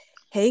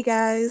Hey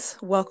guys,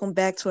 welcome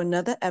back to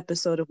another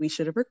episode of We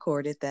Should Have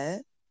Recorded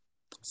That.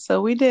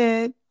 So we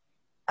did.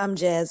 I'm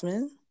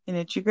Jasmine. And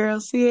it's your girl,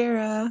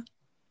 Sierra.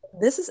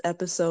 This is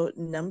episode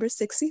number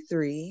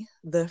 63,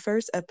 the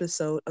first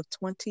episode of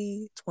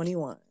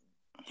 2021.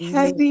 We made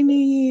Happy New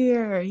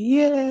Year.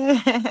 Yay.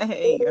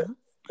 it.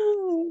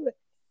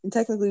 And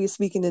technically, we're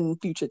speaking in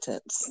future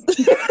tense.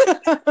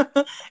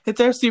 It's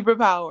our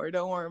superpower.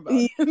 Don't worry about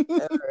Yeah.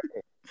 it.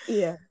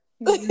 Yeah.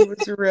 We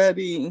was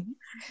ready.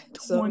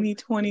 So,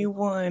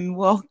 2021.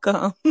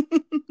 Welcome.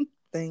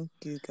 thank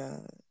you,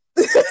 God.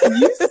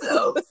 You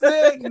so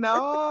sick.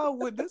 No,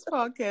 with this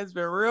podcast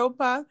been real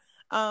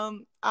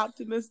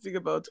optimistic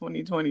about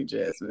 2020,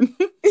 Jasmine.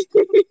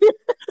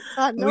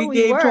 I know We we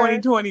gave were.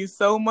 2020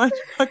 so much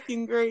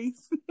fucking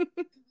grace.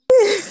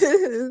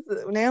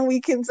 Now we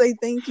can say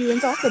thank you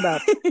and talk about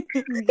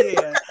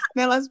Yeah.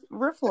 Now let's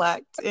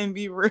reflect and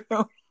be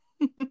real.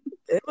 it.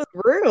 It was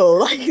real.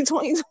 Like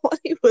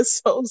 2020 was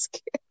so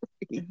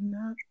scary.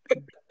 Not,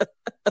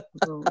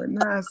 we're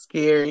not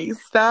scary.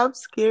 Stop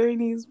scaring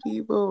these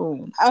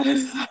people. I'm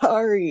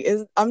sorry.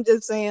 I'm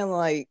just saying,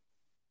 like,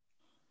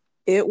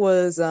 it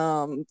was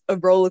a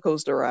roller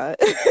coaster ride.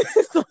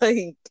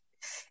 Like,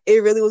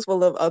 it really was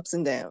full of ups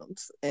and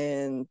downs.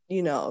 And,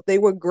 they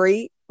were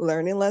great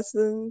learning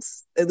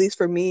lessons, at least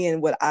for me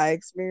and what I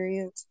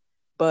experienced.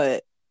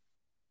 But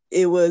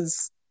it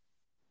was,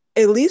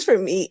 at least for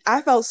me,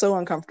 I felt so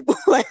uncomfortable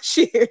last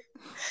year.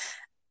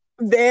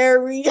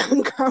 Very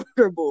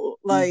uncomfortable.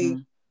 Like, Mm-hmm.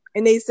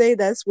 and they say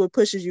that's what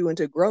pushes you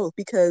into growth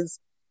because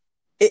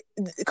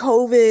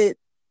COVID,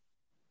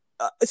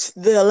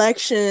 the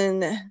election,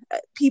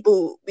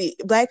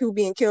 black people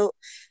being killed,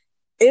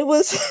 it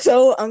was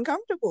so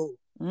uncomfortable.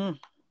 Mm.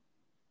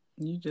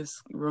 You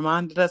just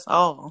reminded us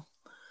all.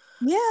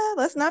 Yeah,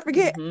 let's not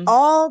forget Mm-hmm.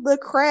 all the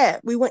crap.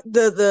 We went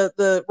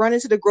the run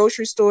into the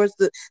grocery stores,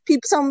 the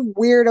people, some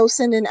weirdo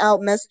sending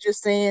out messages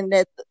saying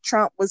that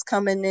Trump was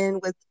coming in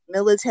with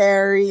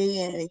military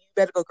and you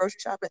better go grocery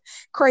shopping.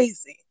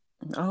 Crazy.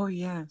 Oh,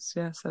 yes.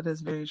 Yes, that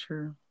is very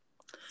true.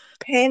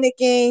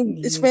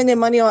 Panicking, Yeah. spending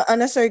money on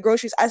unnecessary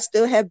groceries. I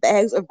still have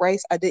bags of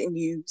rice I didn't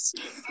use.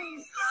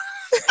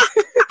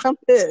 I'm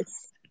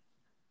pissed.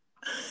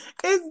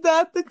 Is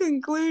that the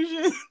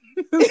conclusion?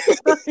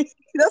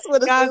 That's what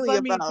it's Guys, really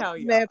let me about. tell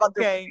Man, y'all. about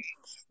the Okay.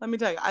 Let me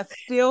tell you. I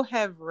still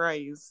have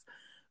rice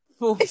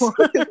for.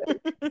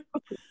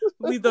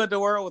 We thought the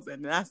world was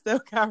ending. I still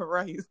got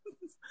rice.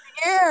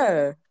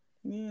 yeah.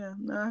 Yeah,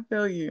 no, I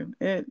feel you.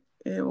 It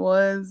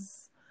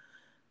was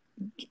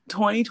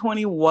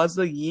 2020 was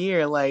a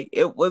year. Like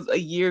it was a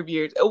year of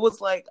years. It was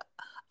like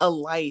a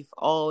life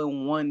all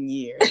in one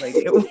year. Like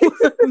it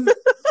was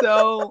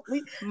so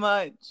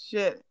much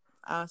shit.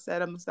 I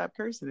said I'm gonna stop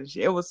cursing this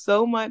shit. It was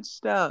so much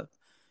stuff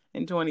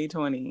in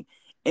 2020.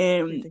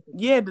 And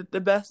Ridiculous. yeah, the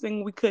best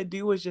thing we could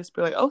do was just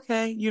be like,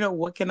 okay,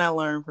 what can I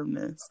learn from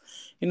this?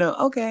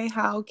 Okay,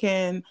 how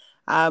can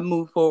I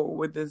move forward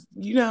with this?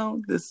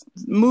 This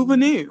move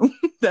anew.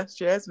 That's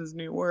Jasmine's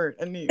new word,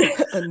 anew.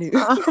 A new.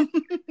 Um,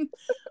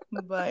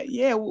 but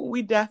yeah,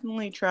 we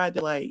definitely tried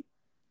to like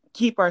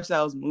keep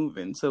ourselves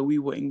moving so we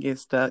wouldn't get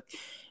stuck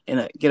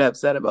and get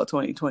upset about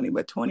 2020.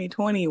 But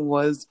 2020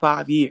 was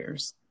 5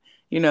 years.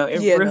 It Yeah, no,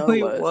 it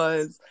really was.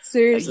 was a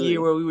year Seriously.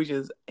 where we would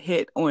just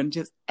hit on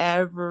just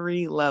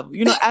every level.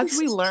 As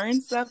we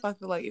learn stuff, I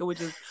feel like it would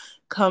just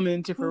come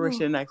into Oh,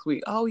 fruition next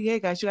week. Oh yeah,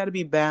 guys, you got to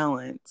be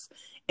balanced.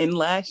 And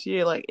last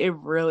year, like it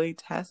really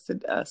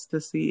tested us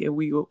to see if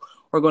we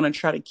were going to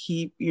try to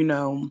keep,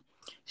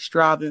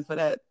 striving for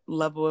that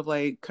level of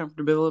like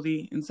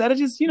comfortability instead of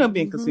just,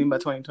 being consumed by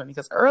mhm. 2020.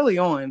 Because early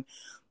on,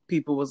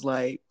 people was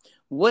like,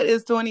 what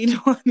is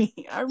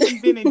 2020? I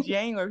remember being in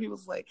January. People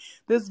was like,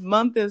 this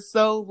month is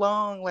so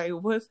long. Like,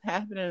 what's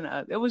happening to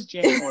us? It was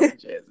January,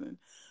 Jasmine.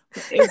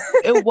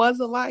 It was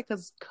a lot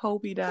because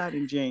Kobe died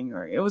in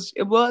January. It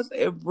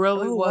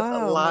really Oh was a wow,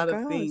 my lot of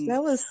gosh, things.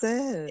 that was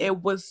sad. It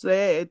was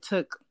sad. It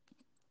took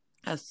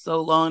us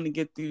so long to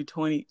get through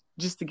 20,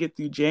 just to get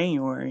through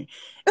January.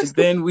 And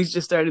then we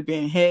just started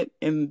being hit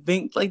and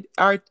think like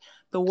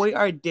the way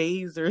our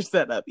days are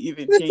set up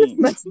even This is changed.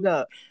 messed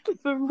up.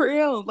 For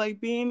real. Like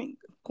being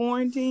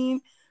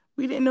quarantined,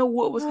 we didn't know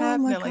what was Oh my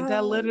happening. Like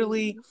that god.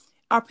 literally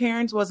our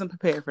parents wasn't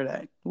prepared for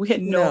that. We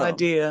had no No.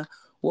 idea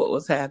what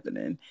was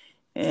happening.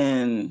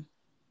 And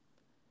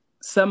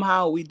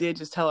somehow we did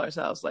just tell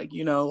ourselves like,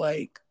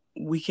 like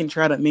we can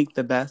try to make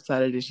the best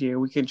out of this year.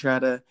 We can try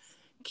to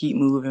keep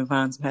moving,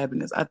 find some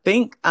happiness. I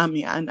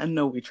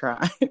know we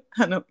tried.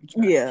 I know we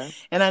tried. Yeah.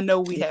 And I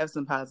know we have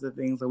some positive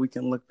things that we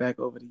can look back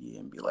over the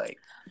year and be like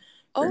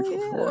Oh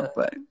grateful yeah. for.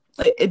 But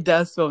like, it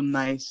does feel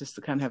nice just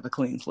to kind of have a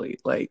clean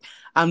slate. Like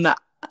I'm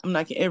not,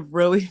 it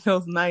really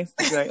feels nice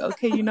to be like,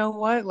 okay, you know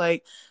what?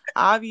 Like,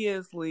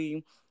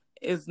 obviously,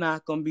 it's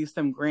not going to be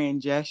some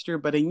grand gesture,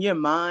 but in your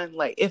mind,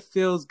 like, it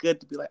feels good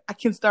to be like, I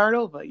can start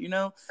over,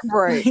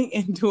 Right.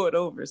 and do it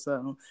over.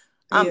 So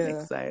I'm Yeah.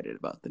 excited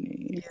about the new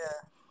year.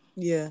 Yeah.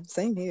 Yeah.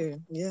 Same here.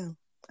 Yeah.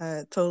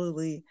 I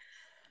totally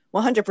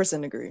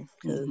 100% agree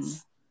Mm-hmm.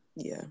 because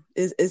yeah,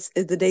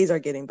 the days are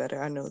getting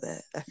better. I know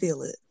that. I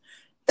feel it.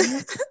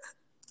 Yep.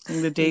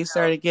 And the days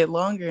started to get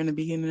longer in the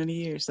beginning of the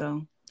year.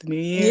 So the new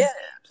Yeah, year,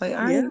 it's like,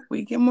 all yeah. right,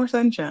 we get more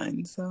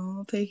sunshine. So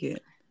I'll take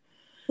it.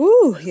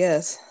 Ooh,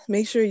 yes.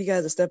 Make sure you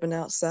guys are stepping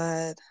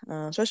outside,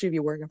 especially if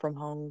you're working from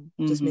home.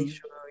 Just make Mm-hmm.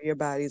 sure your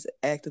body's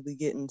actively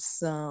getting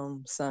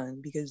some sun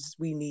because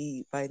we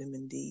need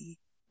vitamin D.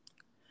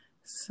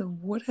 So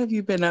what have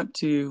you been up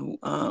to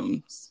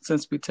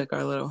since we took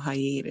our little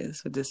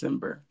hiatus for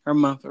December, our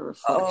month of Oh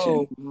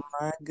reflection?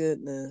 my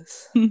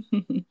goodness. You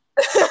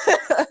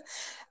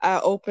I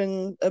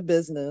opened a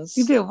business.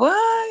 did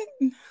what?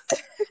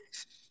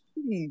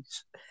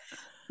 Jeez.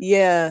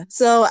 Yeah.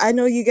 So I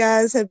know you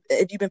guys have,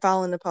 if you've been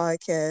following the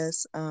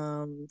podcast,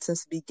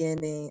 since the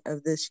beginning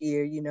of this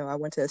year, I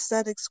went to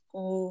aesthetic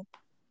school.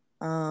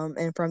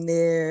 And from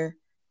there,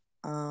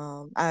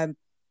 I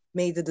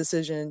made the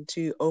decision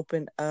to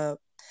open up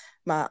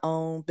my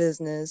own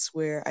business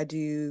where I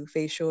do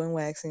facial and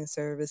waxing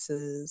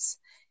services.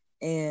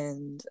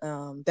 And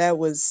that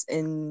was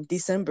in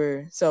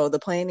December. So the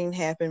planning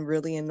happened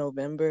really in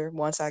November.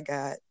 Once I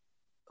got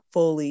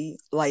fully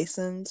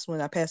licensed,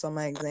 when I passed all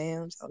my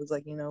exams, I was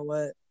like, you know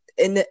what?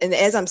 And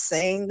as I'm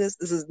saying this,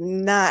 this is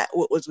not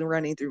what was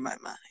running through my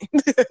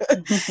mind.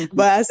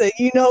 But I said,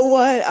 you know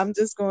what? I'm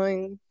just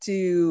going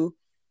to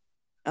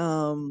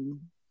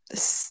um,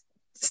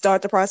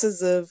 start the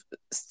process of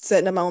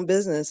setting up my own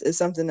business. It's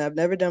something I've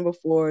never done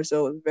before,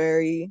 so it's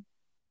very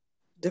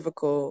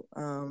difficult.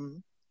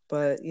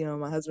 But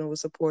my husband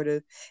was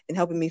supportive in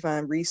helping me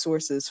find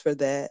resources for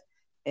that,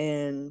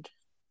 and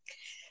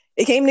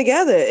it came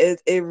together.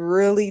 It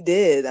really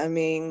did. I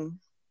mean,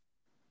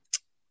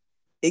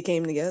 it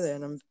came together,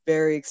 and I'm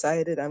very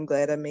excited. I'm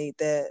glad I made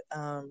that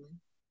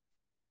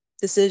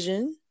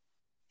decision.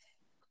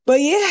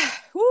 But yeah,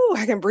 whoo,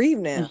 I can breathe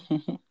now.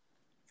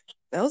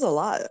 That was a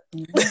lot.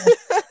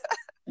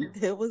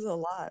 It was a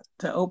lot.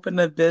 To open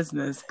a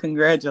business,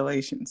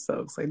 congratulations,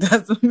 folks. Like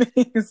that's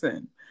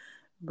amazing.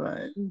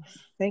 But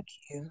Thank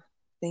you.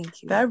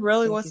 Thank you. that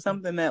really Thank was you. Thank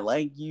something that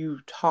like you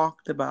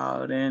talked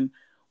about and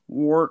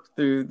worked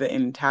through the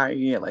entire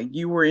year. Like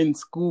you were in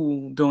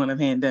school during the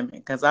pandemic.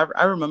 Because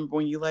I remember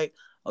when you like,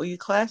 oh, your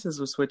classes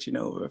were switching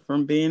over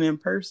from being in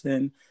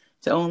person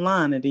to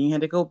online, and then you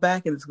had to go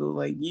back into school.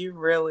 Like you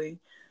really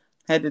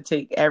had to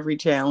take every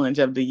challenge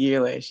of the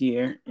year last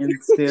year and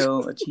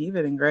still achieve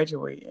it and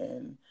graduate.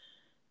 And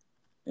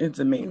it's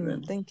you.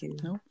 amazing. Thank you.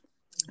 Nope,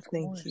 of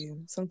Thank course.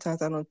 you.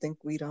 Sometimes I don't think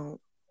we don't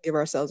give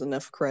ourselves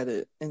enough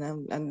credit, and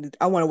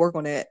I want to work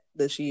on that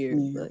this year,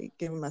 Yeah. like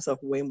giving myself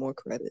way more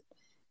credit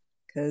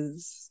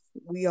because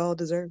we all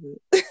deserve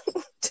it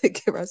to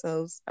give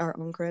ourselves our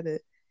own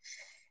credit.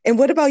 And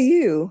what about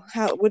you?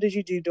 What did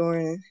you do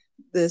during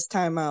this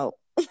time out?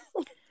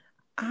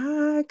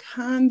 I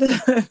kind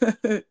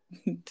of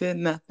did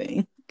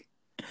nothing.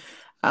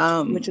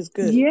 Which is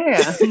good.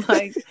 Yeah,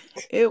 like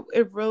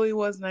it really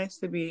was nice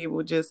to be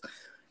able just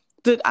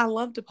I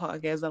love the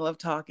podcast. I love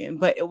talking,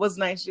 but it was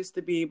nice just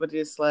to be able to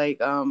just like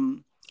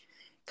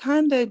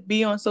kind of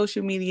be on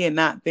social media and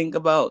not think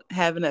about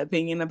having an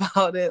opinion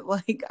about it.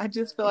 Like I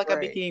just feel like I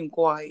Right. became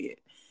quiet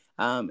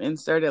and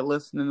started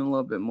listening a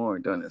little bit more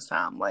during this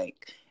time.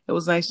 Like it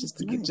was nice just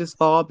to just Nice.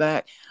 fall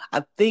back.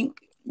 I think,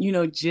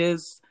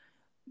 just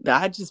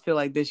I just feel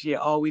like this year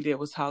all we did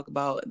was talk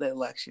about the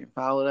election,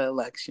 follow the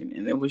election,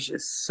 and it was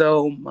just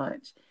so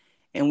much.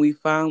 And we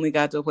finally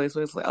got to a place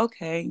where it's like,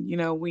 okay,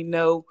 we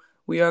know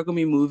we are going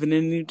to be moving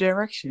in a new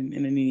direction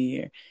in the new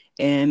year.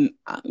 And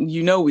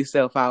we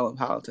still follow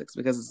politics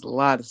because there's a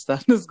lot of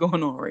stuff that's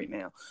going on right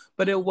now.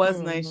 But it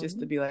was nice just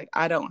to Hmm. be like,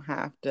 I don't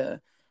have to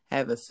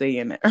have a say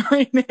in it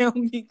right now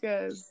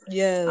because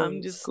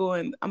I'm just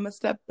Yes. I'm gonna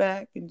step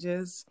back and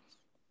just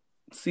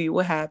see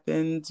what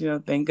happens.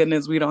 Thank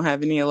goodness we don't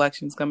have any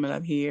elections coming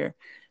up here.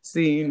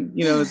 Seeing,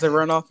 it's a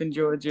runoff in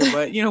Georgia,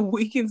 but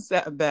we can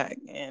step back,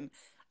 and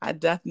I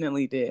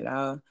definitely did.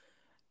 I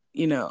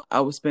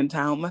would spend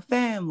time with my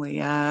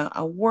family.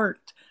 I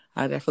worked.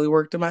 I definitely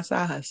worked on my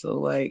side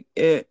hustle. Like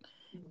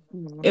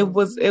Hmm.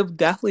 it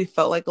definitely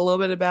felt like a little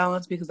bit of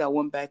balance because I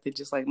went back to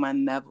just like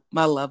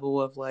my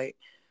level of like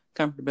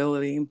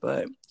comfortability.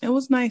 But it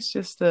was nice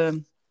just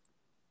to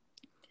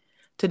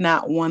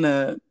not want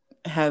to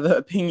have an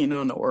opinion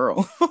on the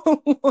world a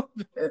little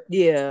bit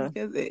Yeah.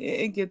 because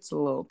it gets a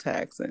little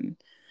taxing.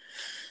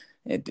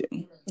 It do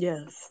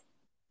Yes.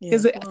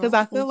 because Yes. because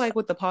Well, I feel like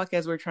with the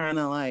podcast we're trying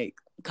to like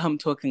come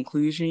to a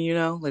conclusion.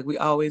 Like we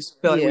always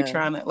feel like we're yeah.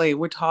 trying to like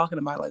we're talking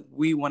about like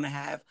we want to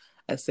have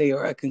a say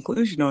or a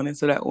conclusion on it,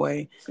 so that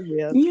way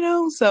Yeah.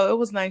 So it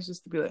was nice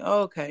just to be like,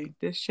 oh, okay,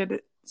 this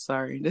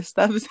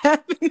stuff is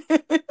happening.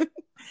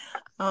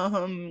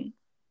 um,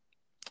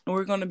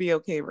 we're gonna be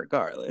okay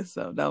regardless.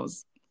 So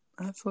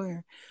I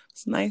swear,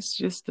 it's nice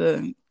just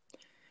to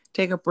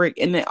take a break.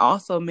 And it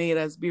also made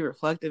us be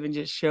reflective and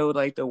just showed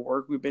like the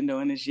work we've been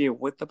doing this year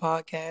with the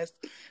podcast.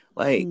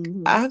 Like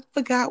Hmm. I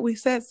forgot we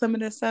said some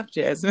of this stuff,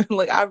 Jasmine.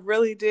 Like I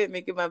really did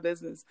make it my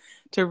business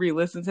to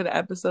re-listen to the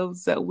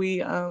episodes that we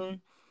Hmm.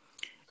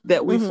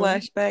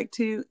 flash back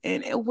to.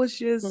 And it was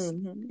just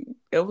Hmm.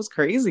 it was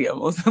crazy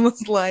almost. It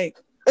was like,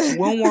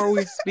 when were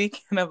we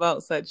speaking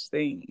about such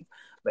things?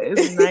 But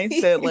it's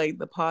nice that like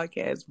the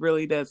podcast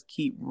really does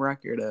keep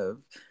record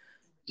of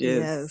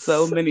just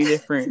so Yes. many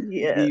different views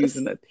Yes.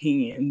 and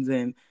opinions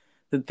and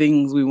the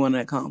things we want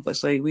to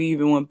accomplish. Like we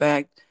even went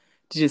back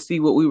to just see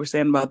what we were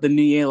saying about the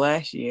new year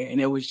last year,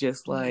 and it was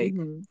just like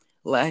Mm-hmm.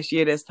 last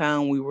year this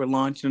time we were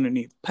launching on a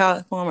new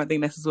platform. I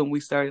think this is when we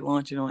started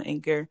launching on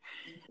Anchor,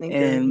 Anchor.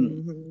 and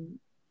Mm-hmm.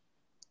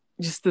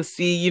 just to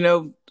see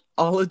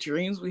all the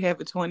dreams we have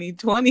for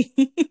 2020.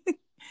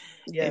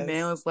 And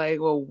now Yes. it's like,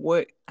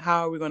 well,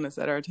 how are we going to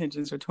set our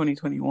intentions for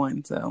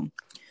 2021? So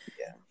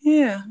Yeah.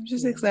 yeah, I'm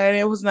just Yeah. excited.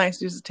 It was nice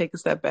just to take a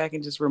step back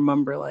and just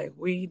remember, like,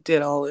 we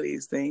did all of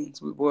these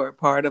things. We were a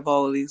part of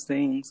all of these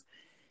things,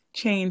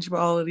 changed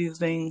all of these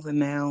things, and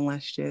now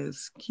let's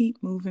just keep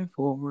moving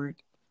forward.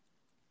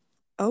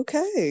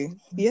 Okay.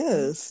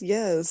 Yes.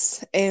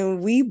 Yes.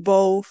 And we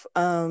both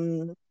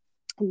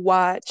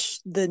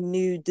watched the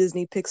new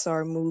Disney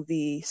Pixar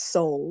movie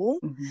Soul,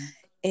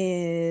 Mm-hmm.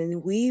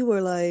 and we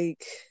were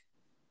like,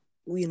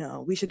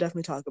 we should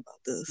definitely talk about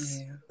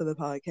this Yeah. for the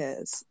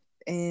podcast.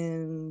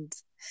 And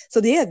so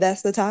yeah,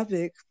 that's the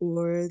topic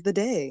for the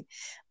day.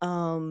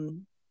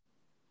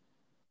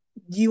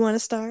 You want to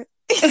start?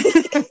 So,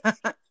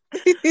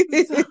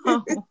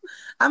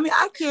 I mean,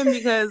 I can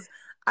because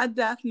I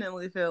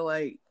definitely feel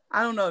like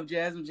I don't know if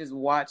Jasmine just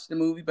watched the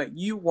movie, but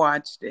you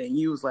watched it and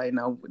you was like,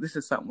 no, this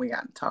is something we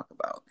got to talk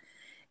about.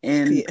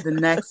 And Yeah. the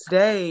next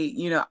day,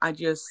 I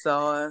just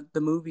saw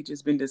the movie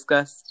just been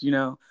discussed,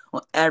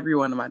 on every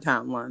one of my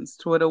timelines.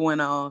 Twitter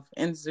went off,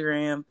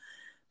 Instagram,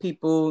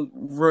 people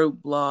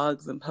wrote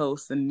blogs and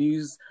posts and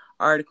news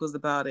articles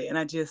about it. And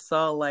I just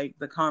saw like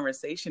the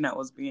conversation that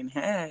was being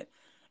had.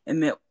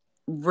 And it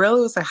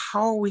really was like,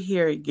 how are we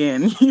here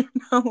again?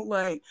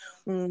 Like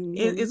it's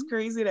Mm-hmm.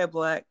 crazy that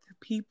Black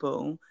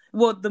people,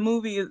 well, the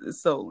movie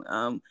is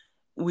so,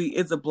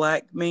 it's a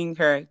Black main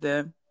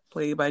character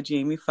played by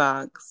Jamie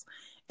Foxx,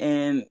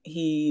 and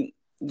he,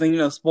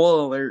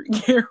 spoiler alert,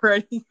 get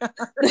ready.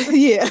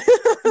 Yeah.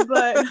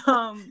 But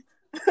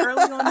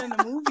early on in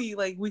the movie,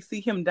 like we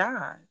see him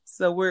die,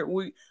 so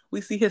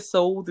we see his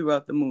soul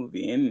throughout the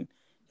movie, and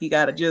he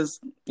got to Right.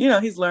 just,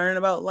 he's learning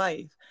about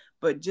life.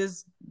 But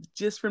just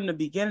from the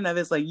beginning of it,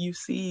 it's like you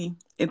see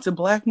it's a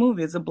Black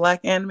movie, it's a Black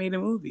animated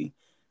movie.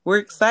 We're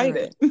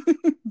excited. Right.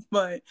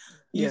 But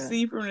you Yeah.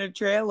 see from the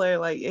trailer,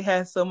 like it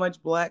has so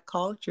much Black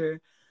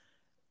culture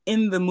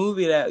in the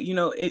movie that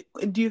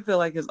it do feel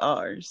like it's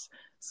ours.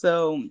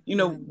 So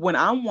Yeah. when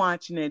I'm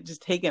watching it,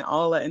 just taking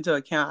all that into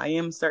account, I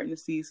am starting to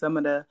see some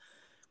of the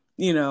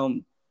you know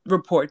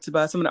reports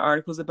about some of the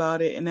articles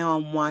about it, and now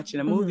I'm watching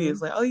a movie. Mm-hmm.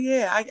 It's like, oh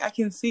yeah, I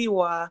can see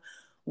why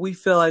we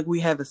feel like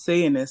we have a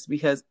say in this,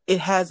 because it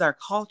has our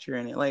culture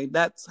in it. Like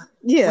that's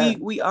Yeah.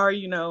 we are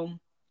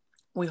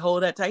we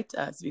hold that tight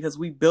to us because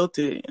we built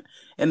it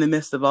in the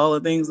midst of all the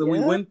things that we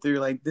Yeah. went through.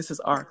 Like this is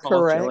our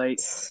culture. Like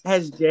it Correct.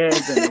 has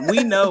jazz in it.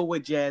 We know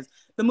what jazz.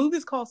 The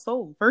movie's called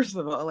Soul. First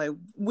of all, like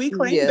we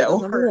claim Yeah, that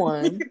that's number word.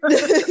 one.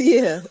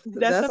 Yeah, That's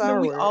that's something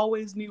our we word.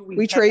 always knew we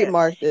We had,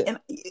 trademarked it. and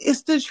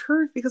it's the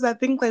truth because I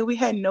think like we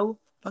had no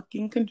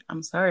fucking.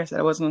 I'm sorry, I said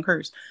I wasn't gonna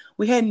curse.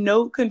 We had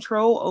no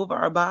control over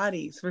our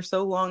bodies for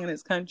so long in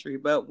this country,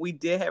 but we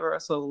did have our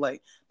soul.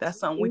 Like that's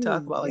something we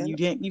talk Ooh, about. Like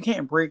yeah. you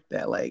can't break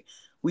that. Like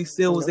we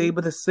still was Nope.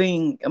 able to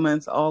sing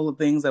amongst all the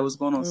things that was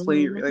going on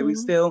slavery. Like we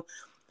Mm-hmm. still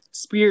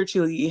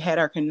spiritually had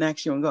our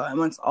connection with God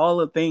amongst all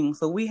the things.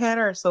 So we had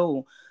our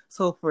soul.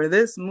 So for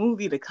this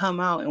movie to come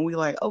out and we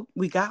like, oh,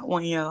 we got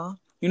one, y'all.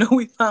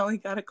 We finally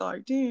got a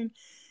cartoon.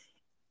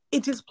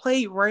 It just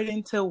played right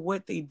into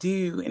what they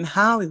do in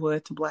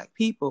Hollywood to Black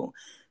people.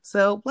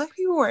 So Black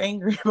people were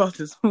angry about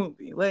this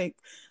movie. Like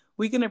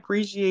we can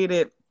appreciate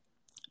it.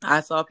 I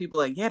saw people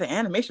like, yeah, the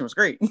animation was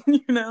great.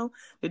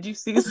 Did you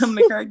see some of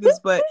the characters?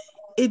 But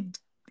it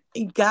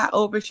it got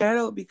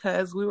overshadowed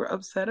because we were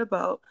upset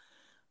about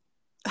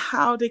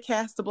how they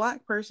cast a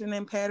Black person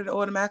and paired it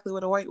automatically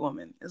with a white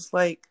woman. It's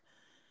like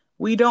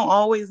we don't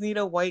always need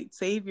a white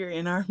savior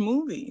in our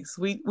movies.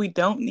 We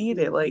don't need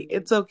it. Like Mm-hmm.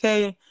 it's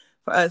okay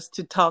for us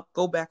to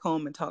go back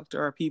home and talk to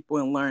our people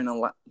and learn a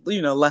lot,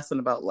 lesson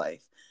about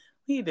life.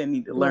 We didn't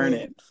need to learn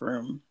Right. it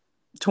from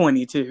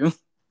 22,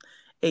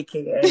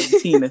 aka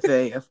Tina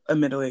Fey, a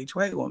middle-aged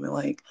white woman.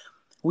 Like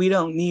we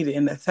don't need it.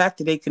 And the fact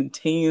that they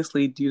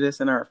continuously do this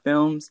in our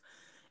films,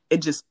 it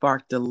just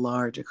sparked a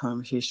larger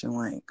conversation.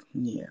 Like,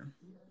 yeah,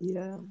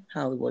 Yeah.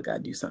 Hollywood got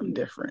to do something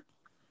different.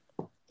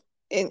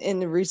 In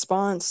the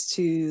response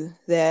to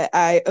that,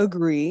 I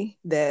agree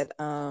that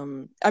I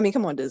mean,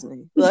 come on,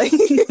 Disney. Like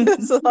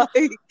it's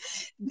like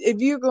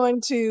if you're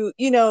going to,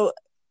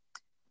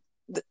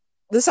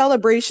 the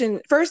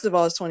celebration, first of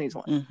all, is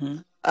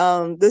 2020.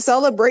 The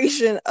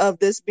celebration of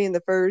this being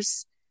the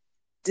first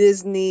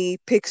Disney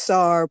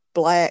Pixar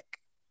Black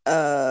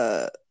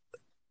uh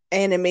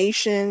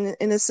animation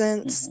in a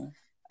sense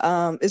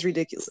is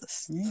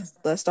ridiculous. Yeah.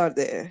 Let's start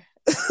there.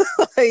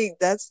 Like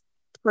that's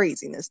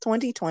craziness.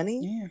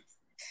 2020.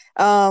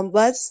 Yeah.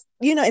 Let's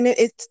you know, and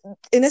it's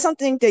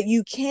something that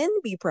you can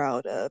be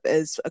proud of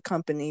as a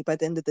company. But at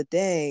the end of the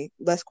day,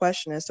 let's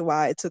question as to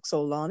why it took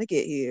so long to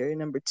get here. And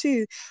number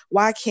two,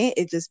 why can't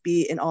it just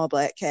be an all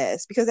black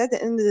cast? Because at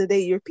the end of the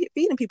day, you're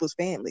feeding people's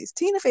families.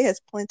 Tina Fey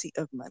has plenty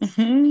of money.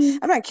 Mm-hmm.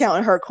 I'm not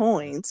counting her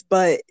coins,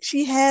 but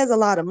she has a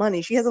lot of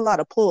money. She has a lot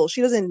of pull.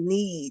 She doesn't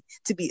need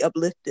to be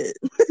uplifted.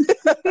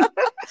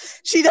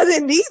 She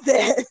doesn't need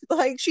that.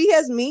 Like, she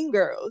has Mean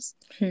Girls.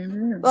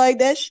 Mm-hmm. Like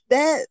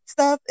that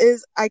stuff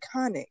is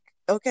iconic.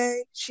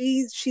 Okay,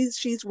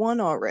 she's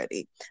won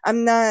already.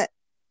 I'm not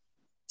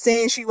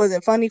saying she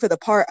wasn't funny for the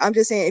part. I'm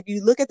just saying if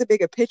you look at the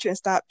bigger picture and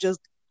stop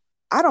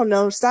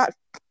stop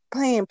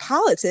playing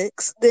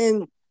politics,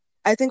 then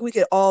I think we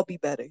could all be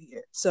better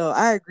here. So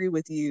I agree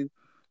with you.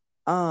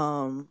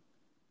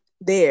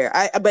 There.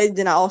 But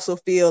then I also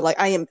feel like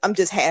I'm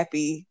just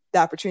happy the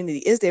opportunity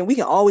is there. We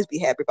can always be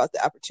happy about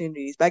the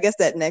opportunities. But I guess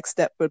that next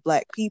step for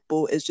Black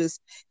people is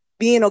just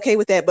being okay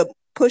with that, but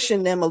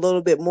pushing them a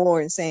little bit more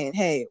and saying,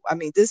 hey, I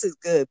mean, this is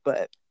good,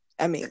 but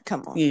I mean,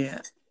 come on. Yeah.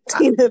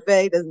 Tina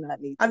Fey does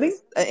not need I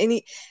this.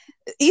 think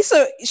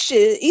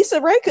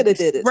Issa Rae could have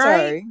did it. Right?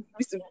 Sorry.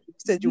 You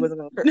said you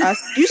wasn't gonna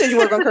curse. You said you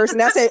weren't gonna curse,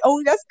 and I said,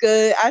 oh, that's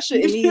good. I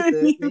shouldn't either.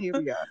 And here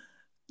we are.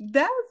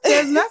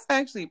 That's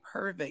actually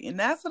perfect. And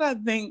that's what I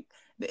think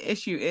the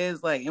issue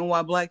is, like, and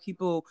why Black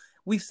people,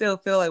 we still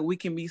feel like we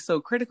can be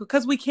so critical,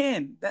 because we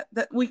can.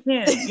 That we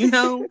can, you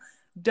know.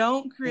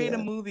 Don't create a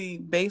movie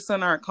based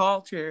on our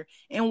culture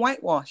and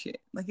whitewash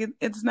it. Like,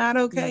 it's not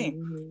okay.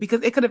 Mm-hmm.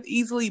 Because it could have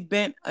easily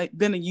been a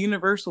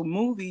universal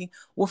movie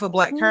with a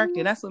Black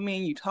character. That's what me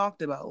and you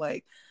talked about.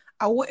 Like,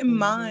 I wouldn't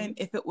mind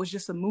if it was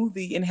just a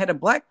movie and had a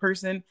Black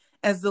person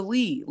as the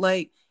lead.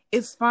 Like,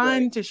 it's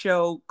fine to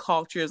show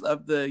cultures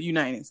of the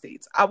United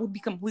States. I would be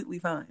completely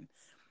fine.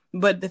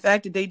 But the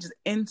fact that they just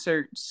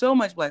insert so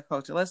much Black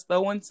culture, let's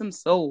throw in some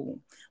soul.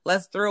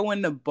 Let's throw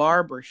in the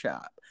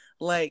barbershop.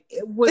 Like,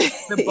 it was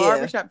the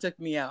barbershop took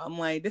me out. I'm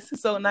like, this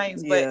is so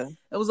nice, but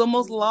it was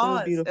almost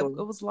lost. It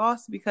was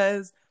lost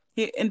because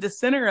in the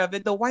center of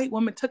it, the white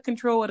woman took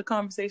control of the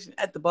conversation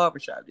at the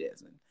barbershop,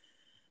 Jasmine.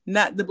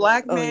 Not the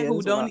Black man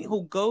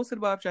who goes to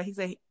the barbershop. He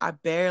said, I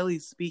barely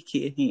speak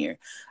here.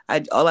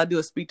 All I do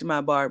is speak to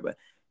my barber.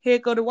 Here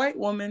go the white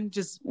woman,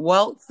 just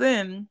waltz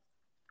in,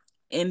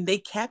 and they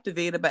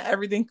captivated by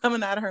everything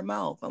coming out of her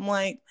mouth. I'm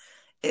like,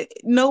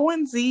 no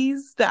one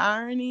sees the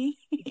irony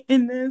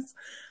in this.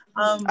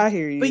 I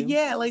hear you. But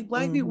yeah, like,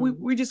 Black people,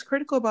 we're just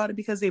critical about it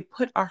because they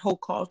put our whole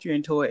culture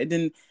into it, and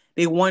then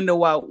they wonder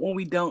why when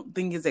we don't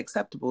think it's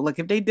acceptable. Like,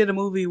 if they did a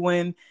movie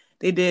when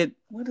they did,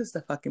 what is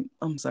the fucking?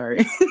 I'm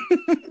sorry.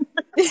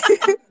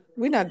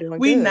 We're not doing good.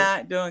 We're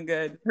not doing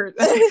good.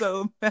 That's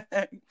so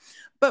bad.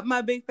 But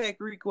My Big Fat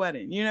Greek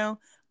Wedding, you know,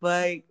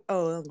 like,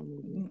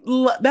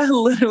 that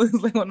literally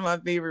is like one of my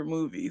favorite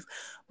movies.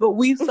 But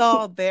we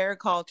saw their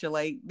culture.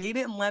 Like, they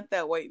didn't let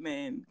that white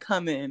man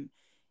come in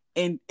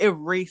and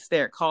erase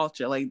their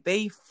culture. Like,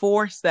 they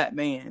forced him,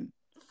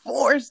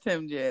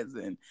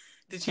 Jasmine,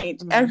 to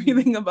change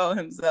everything about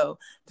himself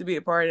to be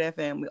a part of that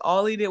family.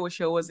 All he did was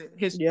show us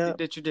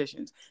the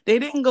traditions. They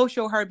didn't go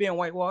show her being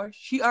whitewashed.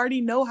 She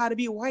already know how to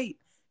be white.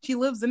 She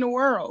lives in the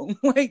world.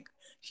 Like,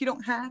 she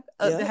don't have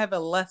to have a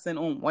lesson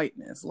on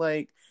whiteness.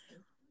 Like,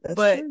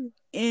 but true.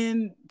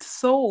 In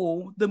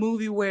Soul, the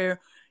movie where,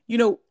 you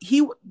know,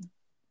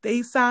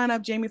 they sign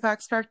up Jamie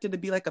Foxx's character to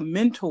be like a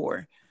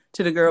mentor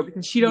to the girl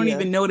because she don't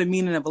even know the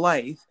meaning of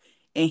life.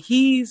 And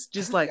he's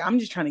just like, I'm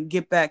just trying to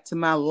get back to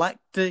my life,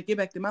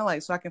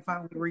 so I can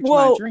finally reach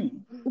my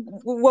dream.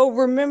 Well,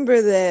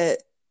 remember that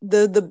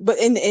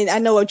and I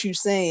know what you're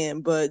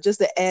saying, but just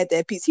to add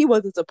that piece, he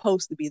wasn't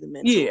supposed to be the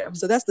mentor. Yeah.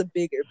 So that's the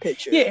bigger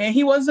picture. Yeah, and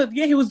he was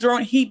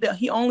drawn.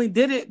 He only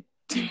did it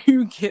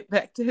to get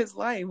back to his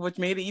life, which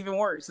made it even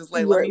worse. It's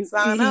like, let me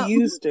sign up. He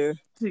used her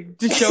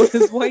to show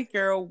this white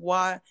girl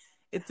why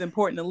it's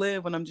important to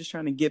live when I'm just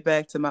trying to get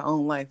back to my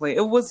own life. Like,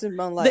 it was the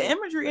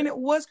imagery and it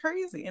was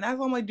crazy. And I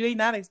was like, do they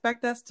not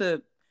expect us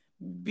to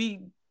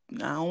be, I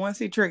don't want to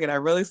say triggered.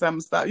 I'm going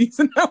to stop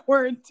using that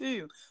word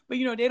too. But,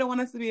 you know, they don't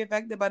want us to be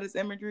affected by this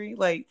imagery.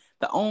 Like,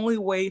 the only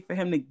way for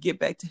him to get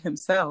back to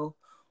himself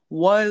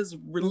was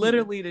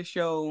literally to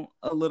show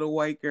a little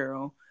white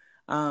girl,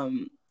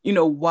 you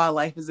know, why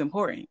life is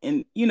important.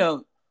 And, you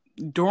know,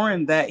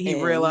 during that,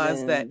 he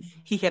realized that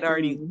he had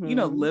already, you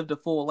know, lived a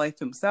full life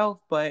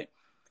himself, but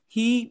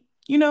he,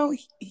 you know,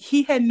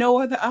 he had no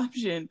other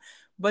option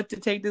but to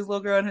take this little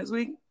girl in his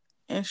week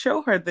and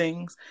show her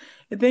things.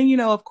 And then, you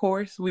know, of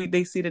course,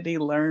 they see that they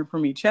learn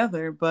from each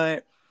other,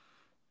 but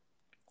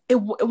it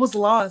was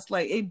lost.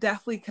 Like, it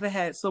definitely could have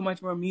had so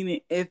much more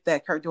meaning if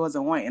that character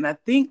wasn't white. And I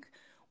think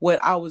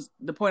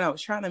the point I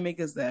was trying to make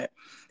is that,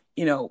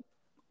 you know,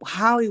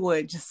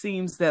 Hollywood just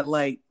seems that,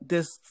 like,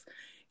 this,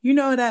 you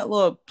know, that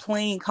little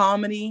plain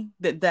comedy,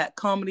 that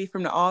comedy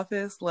from The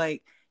Office,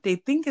 like, they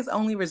think it's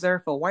only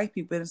reserved for white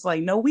people. And it's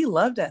like, no, we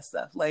love that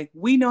stuff. Like,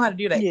 we know how to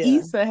do that. Yeah.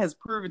 Issa has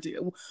proven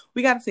to.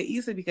 We got to say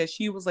Issa because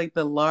she was like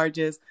the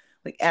largest,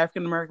 like,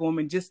 African-American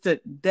woman, just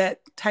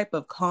that type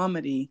of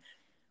comedy.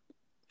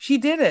 She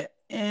did it.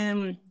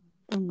 And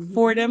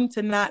for them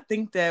to not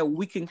think that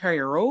we can carry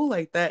a role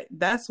like that,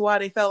 that's why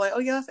they felt like, oh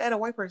yeah, let's add a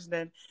white person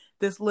then.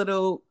 This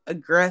little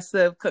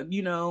aggressive,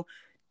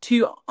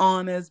 too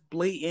honest,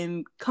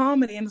 blatant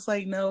comedy. And it's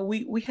like, no,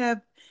 we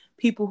have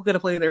people who could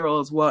have played their role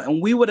as well.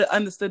 And we would have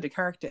understood the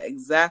character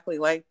exactly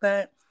like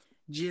that,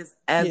 just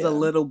as a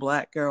little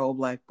black girl or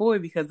black boy,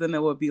 because then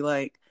it would be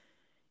like,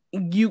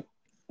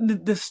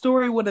 the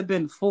story would have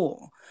been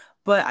full.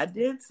 But I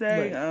did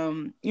say,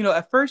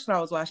 at first when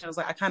I was watching, I was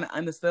like, I kind of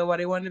understood why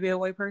they wanted to be a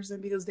white person,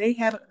 because they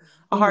have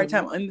a hard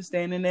time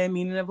understanding the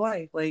meaning of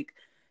life. Like,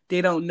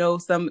 they don't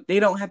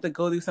have to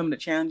go through some of the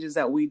challenges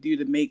that we do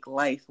to make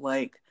life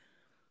like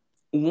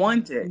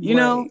wanted,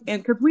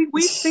 and because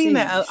we've seen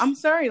that. I'm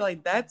sorry,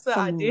 like that's the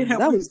idea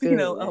that we've seen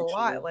a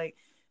lot. Like,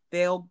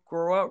 they'll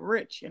grow up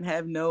rich and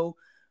have no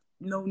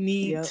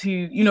need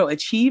to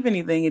achieve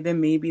anything, and then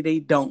maybe they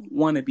don't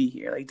want to be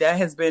here. Like, that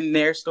has been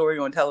their story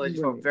on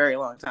television for a very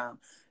long time,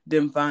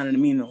 them finding the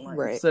meaning of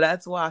life. So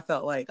that's why I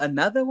felt like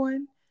another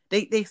one,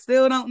 they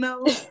still don't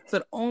know. So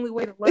the only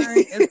way to learn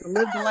is to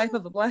live the life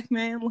of a black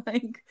man.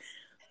 Like,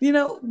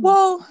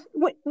 well,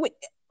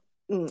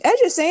 as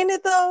you're saying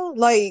it though,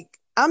 like,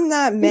 I'm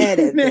not mad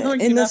at them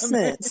in a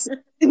sense.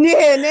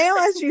 Yeah, now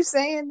as you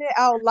saying it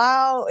out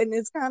loud, and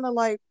it's kind of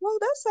like, well,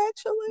 that's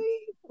actually,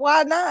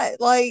 why not?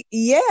 Like,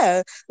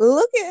 yeah,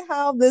 look at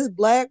how this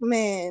black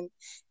man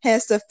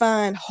has to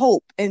find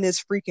hope in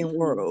this freaking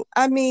world.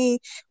 I mean,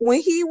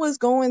 when he was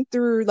going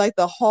through like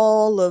the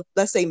hall of,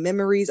 let's say,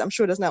 memories, I'm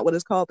sure that's not what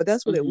it's called, but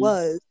that's what it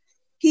was.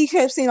 He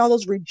kept seeing all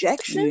those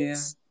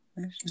rejections.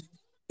 Yeah.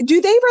 Do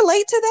they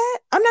relate to that?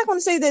 I'm not going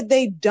to say that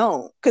they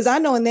don't, because I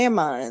know in their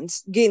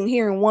minds,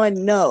 hearing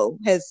one no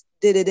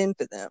did it in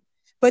for them.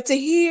 But to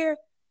hear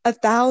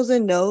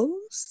 1,000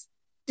 no's,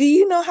 do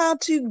you know how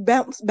to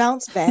bounce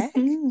back?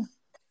 Do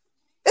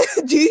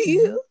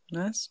you?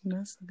 That's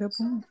a good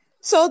point.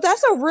 So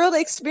that's a real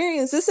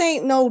experience. This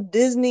ain't no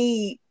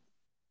Disney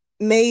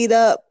made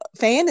up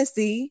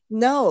fantasy.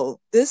 No,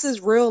 this is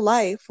real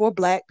life for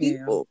black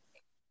people.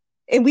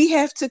 Yeah. And we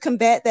have to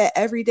combat that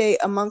every day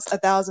amongst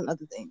 1,000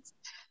 other things.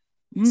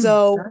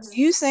 So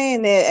you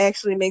saying that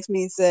actually makes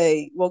me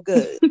say, well,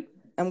 good.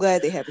 I'm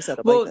glad they have it set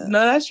up like that.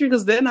 No, that's true,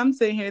 because then I'm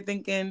sitting here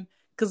thinking,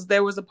 because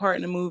there was a part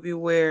in the movie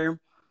where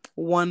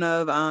one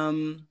of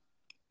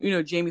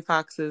Jamie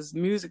Foxx's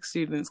music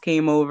students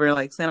came over,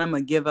 like, saying, I'm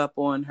gonna give up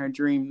on her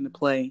dream to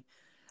play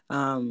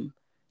the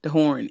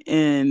horn.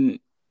 And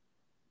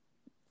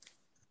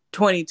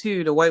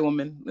 22, the white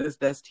woman,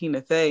 that's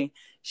Tina Fey,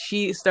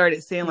 she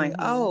started saying like,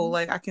 oh,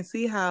 like, I can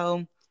see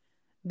how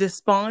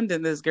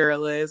despondent this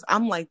girl is.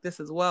 I'm like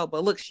this as well,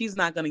 but look, she's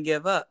not going to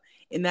give up.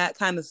 And that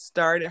kind of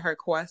started her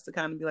quest to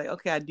kind of be like,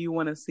 okay, I do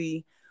want to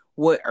see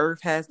what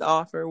Earth has to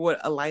offer, what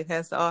a life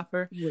has to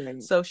offer.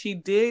 Right. So she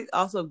did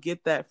also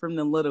get that from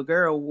the little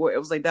girl, where it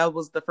was like, that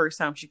was the first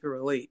time she could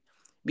relate,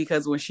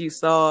 because when she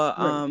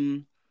saw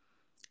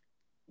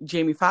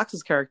Jamie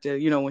Foxx's character,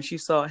 when she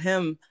saw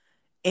him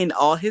in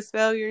all his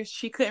failures,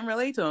 she couldn't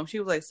relate to him. She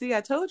was like, see, I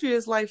told you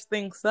this life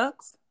thing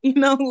sucks.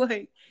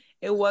 Like,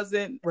 it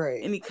wasn't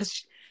any,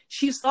 because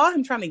she saw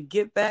him trying to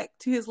get back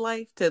to his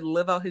life, to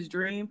live out his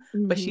dream,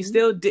 but she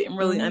still didn't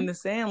really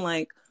understand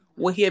like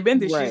what he had been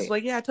through. She was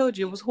like, yeah, I told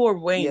you it was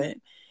horrible, ain't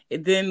it?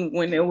 And then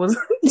when it was,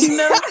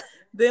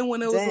 then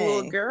when it was a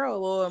little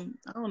girl,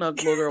 I don't know if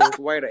the little girl was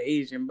white or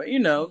Asian, but the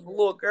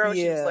little girl,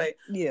 she was like,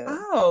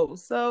 oh,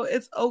 so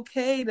it's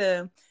okay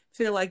to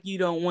feel like you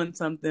don't want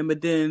something,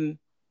 but then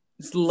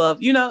it's love,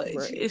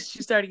 she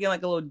started getting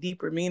like a little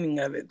deeper meaning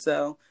of it.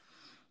 So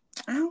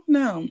I don't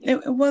know.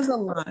 It was a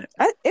lot.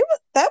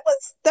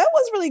 That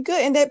was really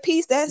good. And that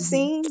piece, that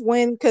scene,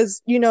 when,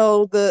 because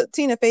the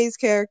Tina Fey's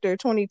character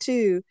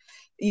 22,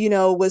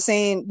 was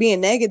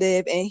being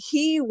negative, and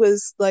he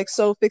was like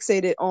so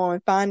fixated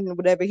on finding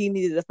whatever he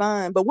needed to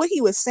find. But what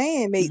he was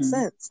saying made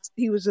sense.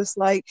 He was just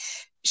like,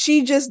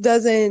 she's just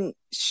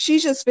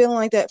feeling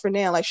like that for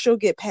now. Like, she'll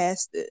get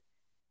past it,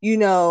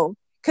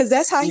 because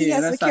that's how he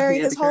has to carry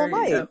his whole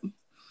life. Yep.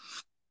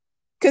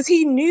 Because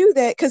he knew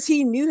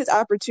his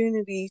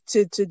opportunity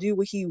to do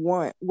what he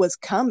want was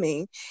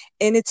coming,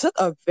 and it took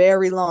a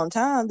very long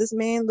time. This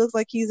man looks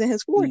like he's in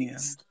his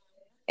 40s,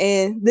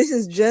 and this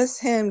is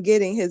just him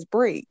getting his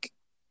break.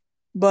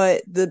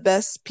 But the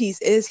best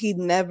piece is he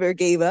never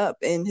gave up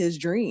in his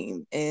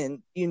dream,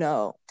 and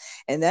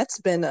and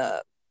that's been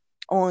a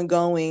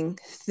ongoing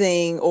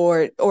thing,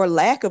 or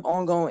lack of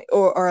ongoing,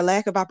 or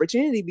lack of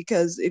opportunity.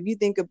 Because if you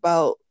think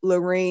about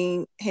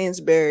Lorraine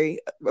Hansberry,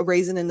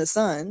 Raisin in the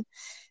Sun,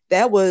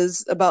 that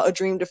was about a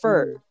dream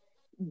deferred.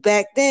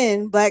 Back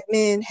then, black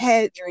men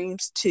had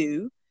dreams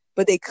too,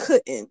 but they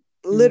couldn't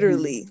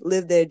literally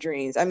live their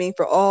dreams. I mean,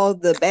 for all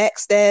the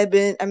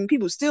backstabbing, I mean,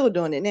 people still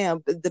doing it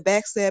now, but the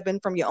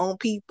backstabbing from your own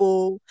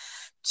people,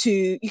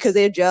 to because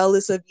they're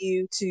jealous of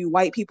you, to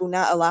white people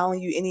not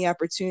allowing you any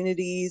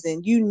opportunities,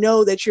 and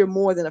that you're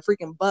more than a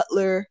freaking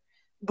butler,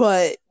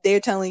 but they're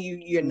telling you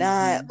you're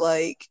not.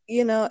 Like,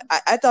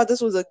 I thought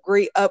this was a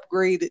great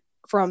upgrade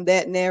from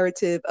that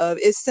narrative of,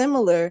 it's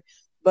similar,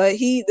 but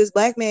this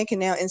black man can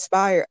now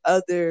inspire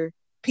other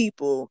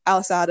people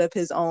outside of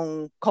his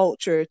own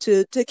culture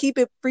to keep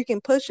it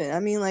freaking pushing. I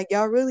mean, like,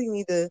 y'all really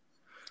need to.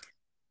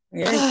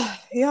 Yeah.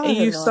 Y'all And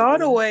have you no saw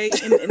the idea. way,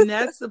 and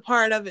that's the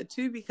part of it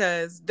too,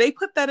 because they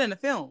put that in the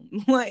film.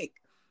 Like,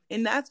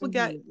 and that's what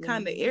got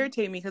kind of Mm-hmm.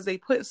 irritating me, because they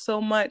put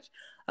so much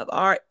of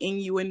our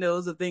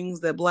innuendos of things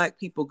that Black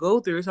people go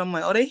through. So I'm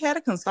like, oh, they had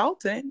a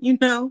consultant,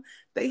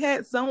 they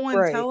had someone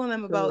Right. telling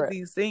them about Correct.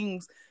 these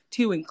things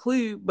to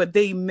include, but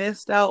they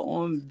missed out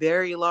on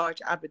very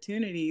large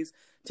opportunities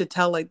to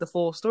tell like the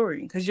full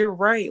story. Because you're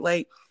right,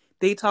 like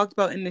they talked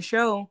about in the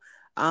show,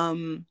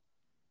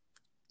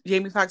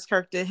 Jamie Foxx's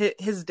character,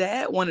 his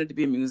dad wanted to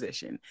be a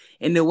musician,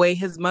 and the way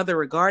his mother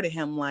regarded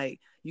him, like,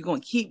 you're gonna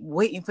keep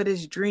waiting for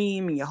this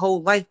dream, and your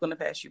whole life gonna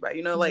pass you by.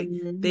 Like,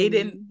 they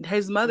didn't. Mm-hmm.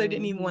 His mother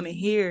didn't even want to Mm-hmm.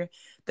 hear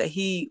that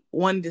he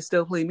wanted to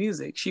still play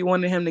music. She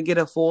wanted him to get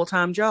a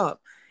full-time job,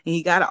 and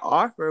he got an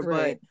offer. But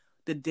Right.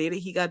 the day that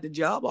he got the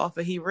job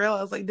offer, he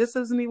realized, like, this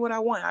isn't even what I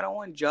want. I don't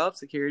want job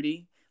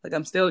security. Like,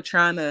 I'm still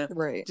trying to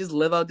Right. just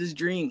live out this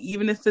dream,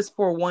 even if it's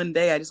for one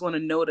day. I just want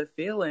to know the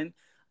feeling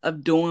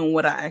of doing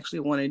what I actually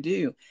want to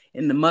do.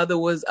 And the mother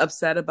was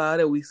upset about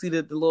it. We see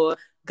that the little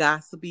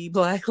gossipy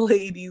Black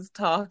ladies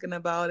talking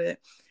about it.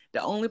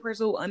 The only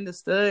person who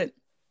understood,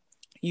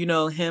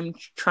 him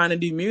trying to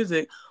do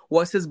music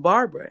was his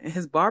barber. And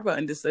his barber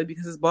understood,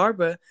 because his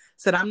barber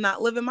said, I'm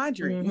not living my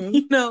dream.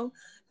 Mm-hmm.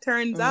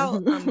 Turns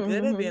out I'm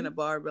good at being Mm-hmm. a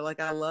barber. Like,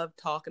 I love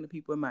talking to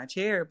people in my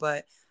chair,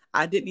 but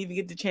I didn't even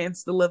get the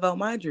chance to live out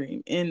my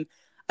dream. And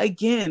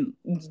again,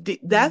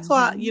 that's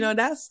why, Mm-hmm.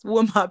 that's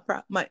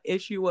what my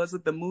issue was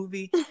with the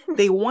movie.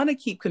 They want to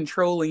keep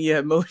controlling your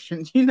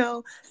emotions.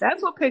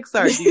 That's what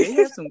Pixar do. They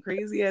have some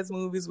crazy ass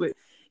movies with,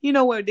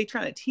 where they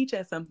trying to teach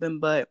us something,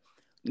 but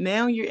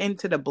now you're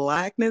into the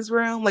Blackness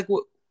realm, like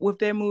with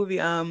that movie.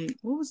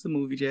 What was the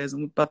movie,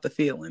 Jasmine, about the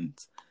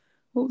feelings?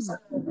 What was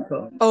that movie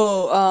called?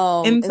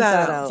 Oh, Inside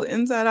Inside Out. So Out.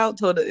 Inside Out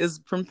told it is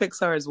from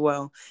Pixar as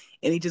well,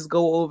 and he just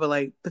go over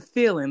like the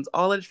feelings,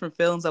 all the different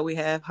feelings that we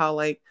have, how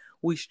like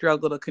we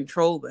struggle to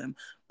control them.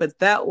 But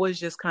that was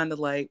just kind of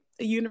like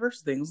a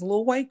universal thing. It was a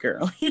little white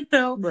girl,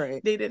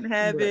 Right. They didn't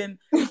have Right. in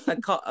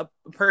a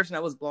person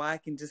that was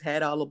Black and just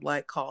had all the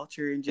Black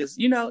culture, and just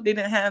they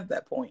didn't have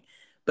that point.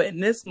 But in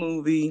this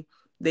movie,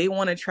 they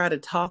want to try to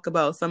talk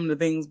about some of the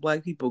things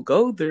Black people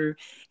go through,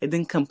 and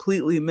then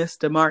completely miss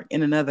the mark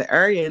in another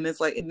area. And it's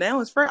like,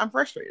 now I'm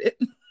frustrated.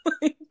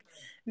 Like,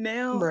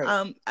 now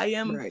Right. I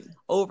am Right.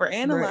 over Right.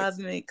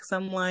 analyzing it, because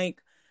I'm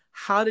like,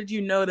 how did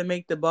you know to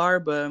make the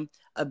barber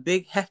a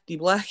big hefty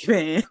Black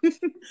man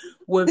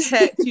with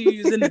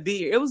tattoos and the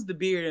beard? It was the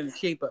beard and the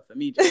shape up for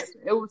me,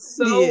 Jasmine. It was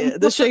so Yeah,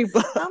 the shape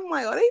up. I'm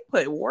like, oh, they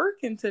put work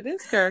into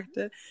this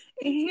character.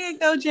 And here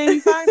go Jamie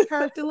Foxx's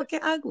character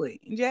looking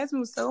ugly. And Jasmine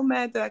was so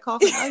mad that I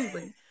called him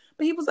ugly.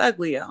 But he was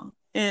ugly, y'all.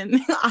 And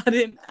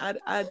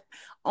I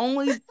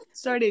only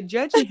started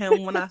judging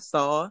him when I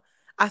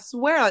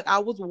swear, like, I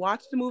was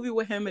watching the movie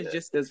with him as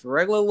just this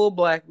regular little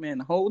Black man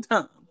the whole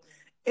time.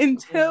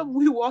 Until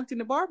we walked in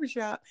the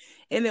barbershop,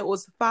 and it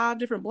was 5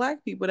 different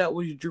Black people that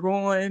was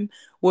drawn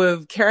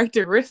with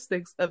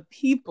characteristics of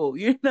people,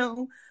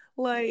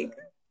 like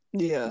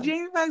Yeah.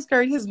 Jamie Foxx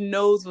character, his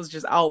nose was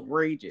just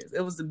outrageous.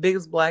 It was the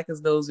biggest,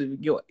 blackest nose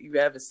you've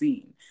ever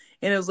seen.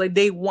 And it was like,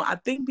 I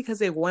think because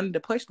they wanted to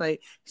push,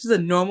 like, she's a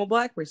normal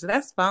Black person.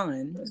 That's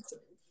fine.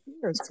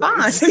 That's It's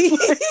fine. crazy.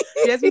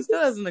 Jasmine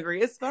still doesn't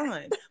agree. It's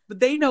fine. But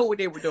they know what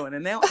they were doing.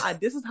 And now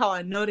this is how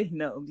I know they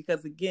know.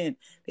 Because again,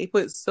 they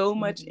put so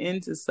much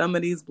into some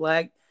of these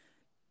Black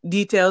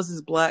details,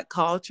 this Black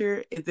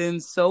culture, and then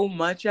so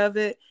much of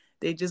it,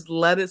 they just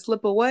let it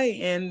slip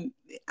away. And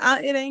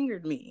it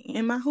angered me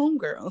and my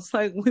homegirls.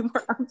 Like, we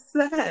were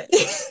upset.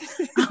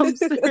 I'm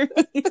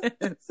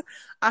serious.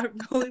 I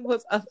really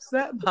was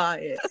upset by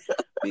it,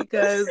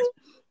 because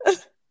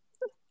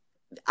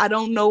I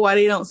don't know why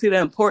they don't see the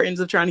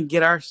importance of trying to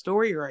get our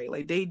story right.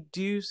 Like, they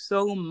do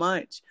so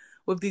much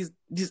with these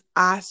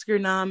Oscar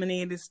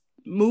nominated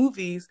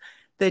movies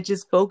that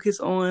just focus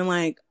on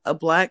like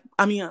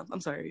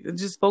I'm sorry,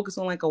 just focus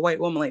on like a white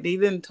woman. Like, they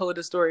didn't told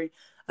the story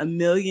a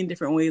million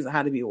different ways of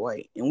how to be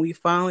white. And we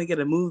finally get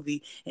a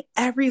movie, and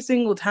every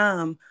single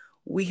time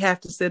we have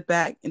to sit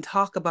back and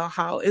talk about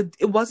how it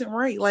wasn't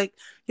right. Like,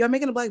 y'all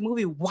making a Black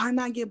movie, why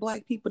not get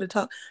Black people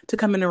to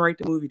come in and write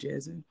the movie,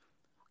 Jasmine?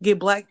 Get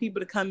Black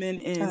people to come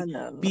in I and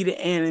know. be the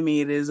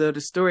animators or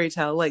the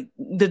storyteller, like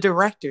the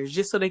directors,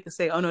 just so they can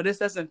say, oh no, this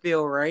doesn't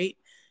feel right.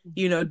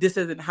 This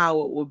isn't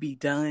how it will be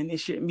done. It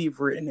shouldn't be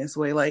written this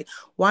way. Like,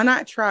 why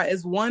not try?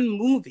 It's one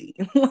movie.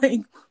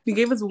 Like, you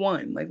gave us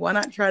one. Like, why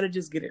not try to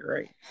just get it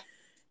right?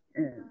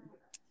 Yeah.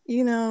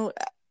 You know,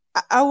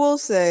 I will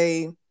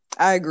say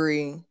I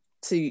agree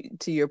to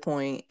your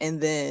point,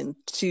 and then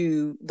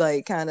to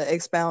like kind of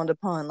expound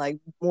upon like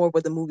more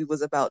what the movie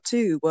was about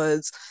too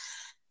was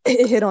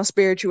it hit on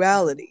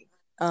spirituality,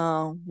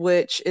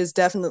 which is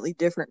definitely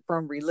different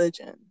from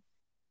religion.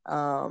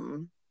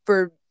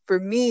 For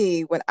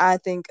me, when I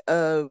think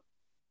of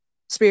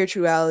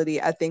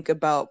spirituality, I think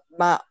about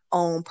my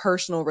own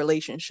personal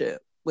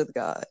relationship with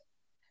God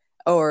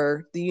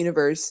or the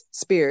universe,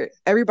 spirit.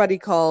 Everybody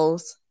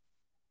calls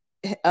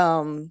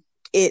um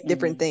it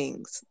different Mm-hmm.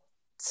 things.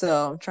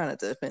 So I'm trying not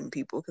to offend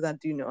people because I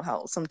do know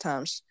how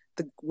sometimes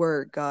the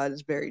word God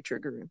is very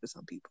triggering for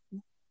some people.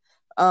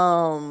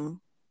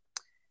 Um,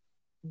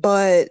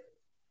 but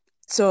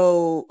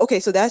so okay,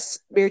 so that's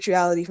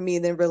spirituality for me.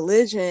 And then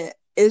religion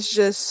is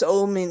just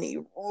so many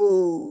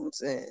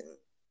rules and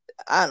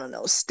I don't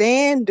know,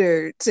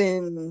 standards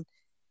and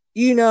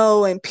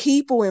and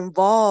people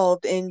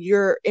involved in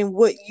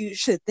what you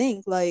should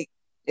think. Like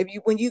if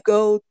you when you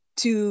go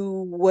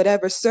to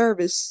whatever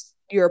service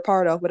you're a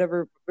part of,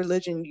 whatever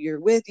religion you're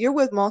with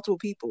multiple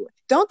people.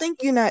 Don't think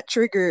you're not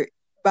triggered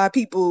by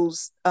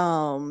people's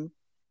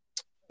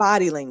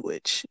body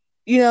language.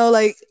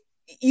 Like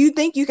you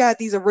think you got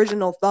these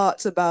original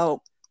thoughts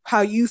about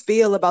how you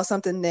feel about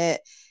something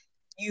that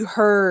you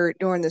heard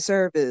during the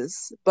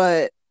service,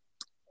 but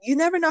you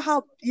never know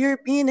how you're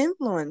being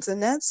influenced,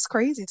 and that's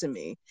crazy to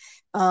me.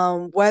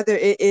 Whether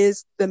it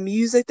is the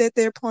music that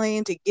they're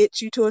playing to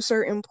get you to a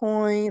certain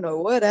point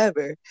or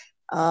whatever,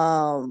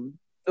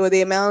 or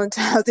the amount of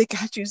time they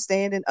got you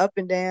standing up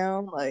and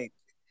down, like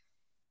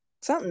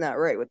something not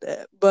right with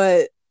that.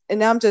 But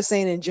and I'm just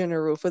saying in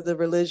general for the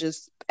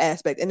religious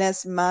aspect, and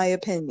that's my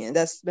opinion.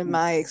 That's been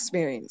my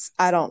experience.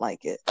 I don't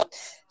like it.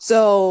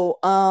 So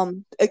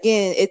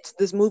again, it's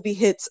this movie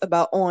hits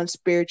about on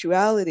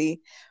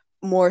spirituality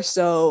more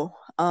so.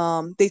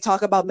 They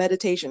talk about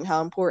meditation,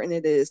 how important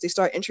it is. They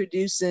start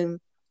introducing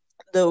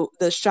the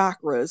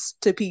chakras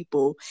to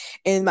people.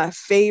 And my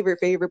favorite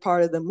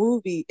part of the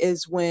movie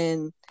is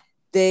when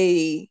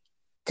they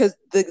because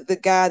the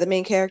guy, the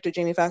main character,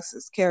 Jamie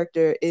Foxx's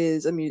character,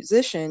 is a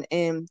musician.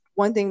 And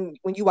one thing,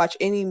 when you watch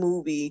any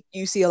movie,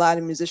 you see a lot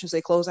of musicians,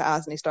 they close their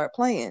eyes and they start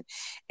playing.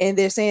 And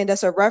they're saying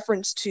that's a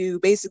reference to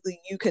basically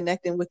you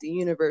connecting with the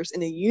universe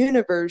and the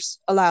universe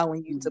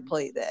allowing you to Mm-hmm.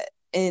 play that.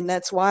 And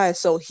that's why it's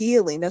so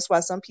healing. That's why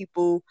some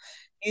people,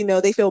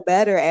 they feel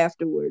better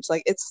afterwards.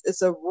 Like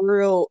it's a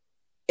real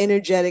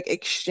energetic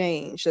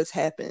exchange that's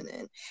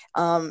happening.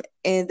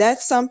 And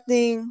that's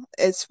something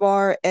as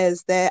far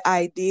as that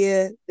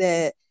idea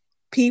that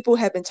people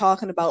have been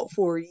talking about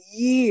for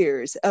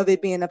years of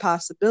it being a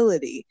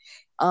possibility.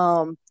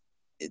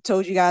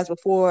 Told you guys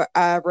before,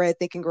 I read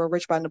Think and Grow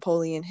Rich by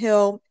Napoleon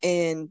Hill.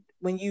 And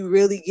when you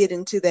really get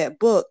into that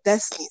book,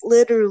 that's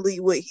literally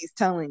what he's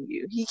telling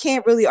you. He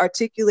can't really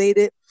articulate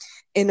it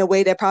in a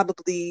way that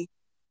probably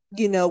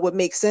would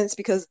make sense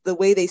because the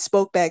way they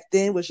spoke back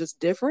then was just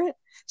different.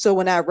 So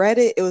when I read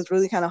it, it was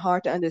really kind of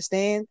hard to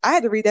understand. I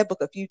had to read that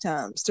book a few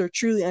times to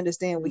truly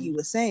understand what he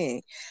was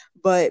saying.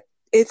 But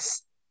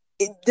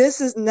this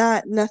is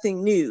not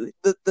nothing new.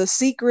 The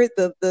secret,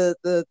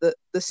 the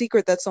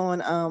secret that's on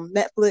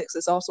Netflix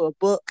is also a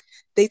book.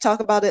 They talk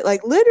about it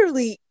like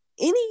literally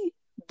any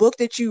book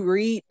that you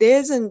read,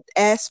 there's an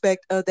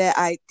aspect of that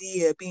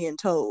idea being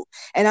told.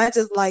 And I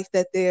just like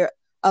that they're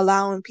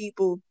allowing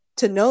people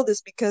to know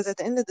this because at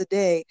the end of the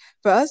day,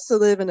 for us to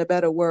live in a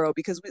better world,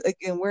 because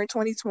we're in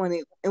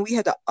 2020 and we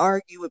had to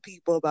argue with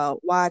people about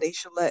why they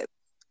should let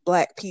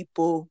black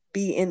people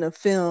be in a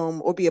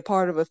film or be a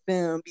part of a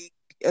film, be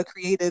a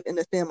creative in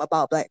a film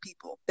about black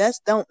people. That's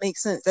don't make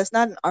sense. That's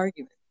not an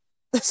argument.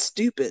 That's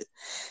stupid.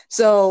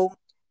 So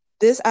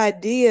this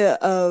idea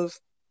of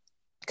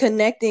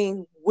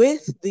connecting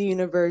with the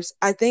universe,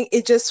 I think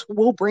it just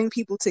will bring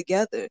people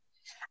together.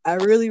 I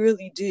really,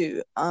 really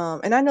do.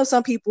 And I know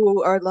some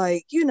people are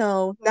like,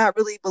 not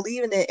really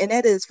believing it, and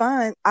that is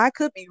fine. I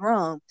could be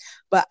wrong,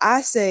 but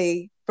I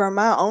say from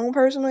my own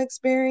personal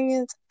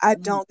experience, I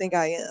Mm-hmm. don't think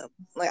I am.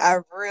 Like, I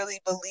really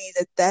believe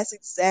that that's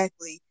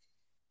exactly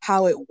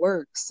how it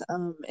works.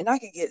 And I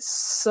could get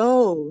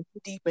so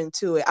deep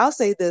into it. I'll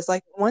say this,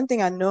 like one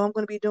thing I know I'm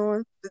going to be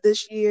doing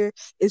this year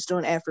is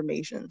doing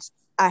affirmations.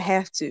 I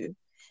have to.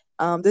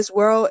 This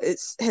world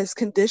has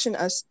conditioned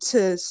us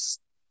to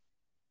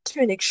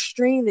an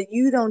extreme that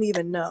you don't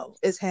even know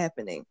is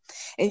happening,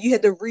 and you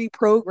had to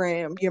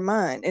reprogram your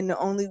mind. And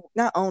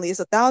not only it's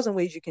a thousand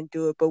ways you can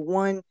do it, but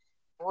one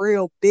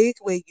real big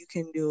way you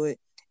can do it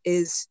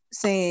is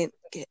saying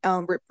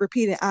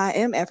repeating I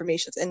am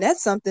affirmations. And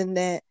that's something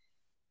that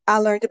I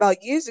learned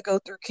about years ago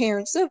through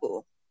Karen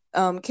Civil.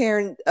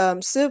 Karen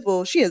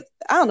Civil, she is,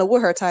 I don't know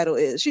what her title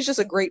is, she's just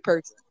a great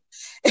person.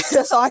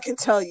 That's all I can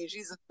tell you.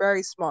 She's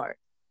very smart.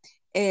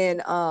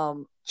 And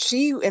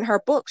she, in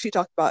her book, she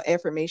talked about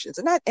affirmations,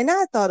 and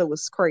I thought it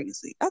was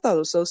crazy. I thought it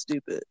was so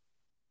stupid.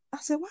 I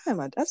said, why am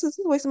I, that's just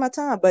wasting my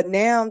time. But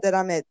now that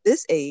I'm at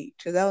this age,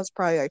 because that was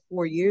probably like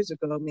 4 years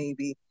ago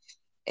maybe,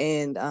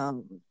 and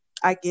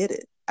I get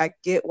it. I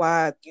get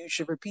why you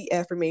should repeat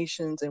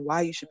affirmations and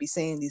why you should be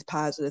saying these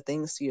positive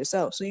things to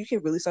yourself, so you can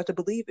really start to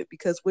believe it.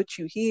 Because what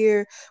you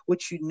hear,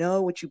 what you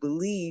know, what you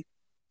believe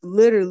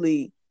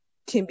literally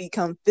can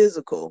become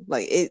physical.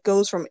 Like it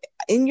goes from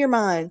in your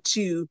mind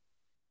to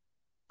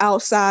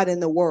outside in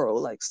the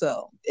world. Like,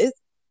 so it,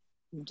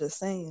 I'm just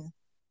saying,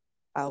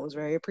 I was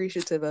very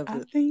appreciative of I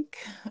it. think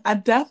I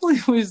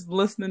definitely was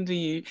listening to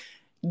you,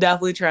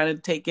 definitely trying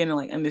to take in and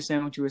like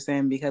understand what you were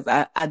saying because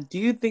I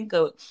do think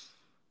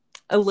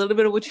a little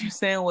bit of what you're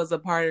saying was a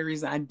part of the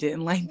reason I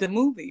didn't like the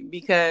movie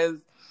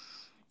because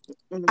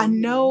I Mm-hmm.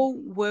 know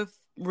with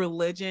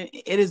religion,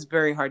 it is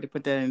very hard to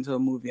put that into a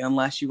movie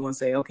unless you want to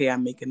say, okay,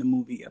 I'm making a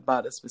movie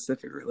about a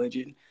specific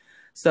religion.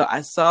 So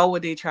I saw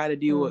what they tried to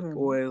do with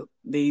oil.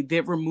 They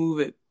did remove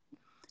it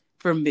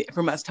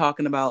from us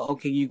talking about,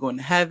 okay, you going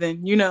to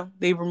heaven. You know,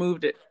 they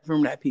removed it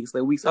from that piece.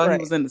 Like we saw he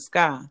was in the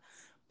sky,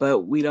 but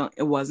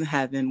it wasn't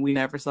heaven. We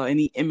never saw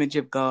any image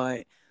of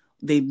God.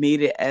 They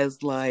made it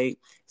as like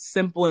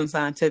simple and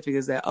scientific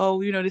as that,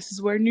 oh, you know, this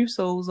is where new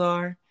souls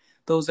are.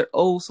 Those are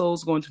old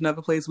souls going to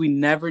another place. We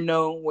never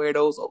know where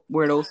those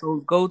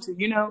souls go to,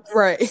 you know?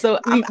 Right. So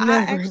I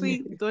actually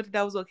thought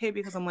that was okay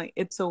because I'm like,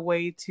 it's a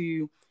way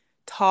to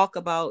talk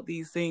about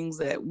these things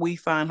that we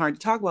find hard to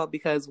talk about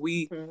because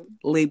we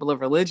label a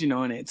religion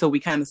on it. So we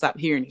kind of stop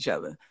hearing each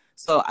other.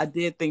 So I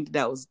did think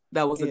that was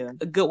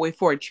a good way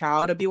for a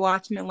child to be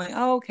watching it. Like,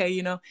 oh, okay,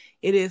 you know,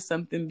 it is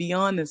something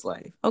beyond this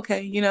life.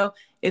 Okay, you know,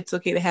 it's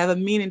okay to have a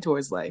meaning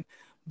towards life.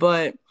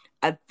 But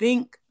I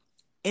think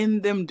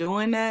in them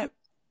doing that,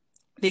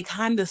 they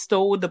kind of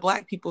stole the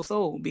Black people's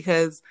soul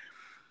because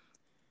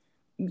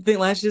I think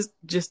that's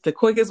just the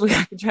quickest way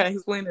I can try to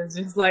explain it is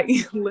just like,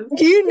 listen,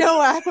 you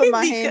know, I put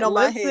my hand on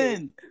my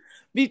head.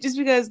 Just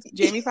because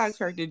Jamie Foxx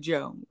character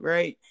Joe,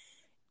 right?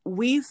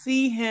 We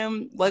see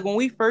him, like when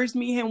we first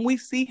meet him, we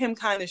see him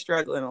kind of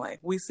struggling in life.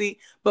 We see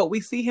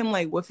him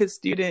like with his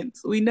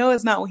students. We know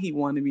it's not what he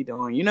wanted to be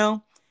doing, you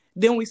know?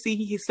 Then we see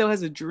he still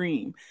has a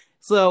dream.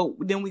 So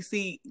then we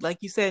see, like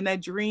you said, in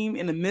that dream,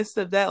 in the midst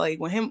of that,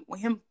 like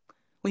when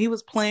he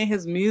was playing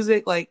his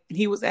music, like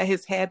he was at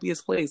his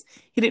happiest place.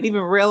 He didn't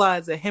even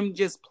realize that him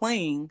just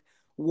playing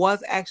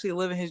was actually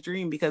living his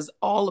dream because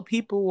all the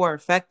people were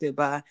affected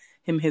by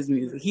his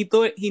music. He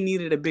thought he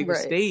needed a bigger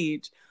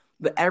stage,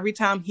 but every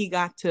time he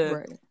got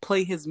to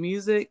play his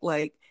music,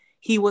 like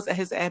he was at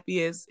his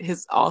happiest,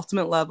 his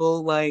ultimate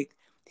level, like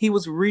he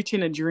was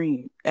reaching a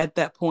dream at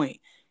that point.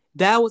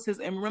 That was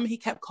and remember he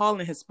kept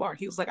calling it his spark.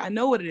 He was like, I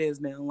know what it is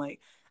now. Like,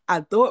 I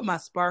thought my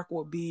spark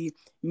would be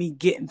me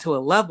getting to a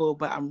level,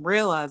 but I'm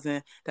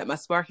realizing that my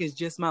spark is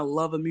just my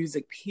love of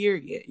music,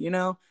 period. You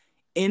know,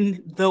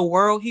 in the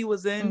world he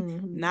was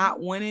in, not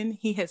winning,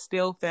 he had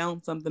still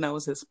found something that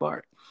was his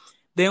spark.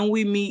 Then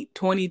we meet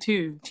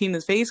 22,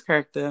 Tina Fey's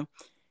character.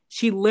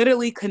 She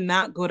literally could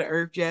not go to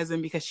Earth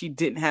Jasmine because she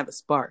didn't have a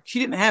spark. She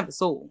didn't have a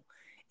soul.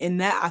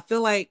 And that, I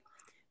feel like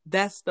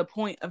that's the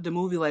point of the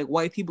movie. Like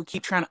white people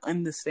keep trying to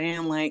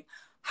understand like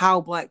how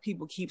Black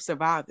people keep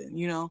surviving,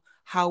 you know,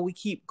 how we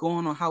keep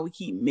going on, how we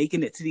keep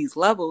making it to these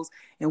levels.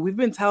 And we've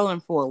been telling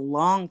them for a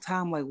long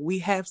time, like we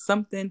have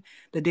something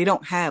that they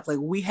don't have. Like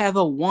we have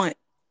a want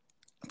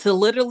to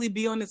literally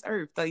be on this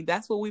earth. Like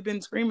that's what we've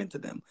been screaming to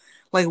them.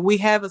 Like we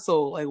have a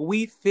soul. Like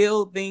we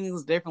feel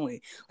things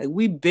differently. Like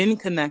we've been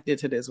connected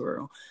to this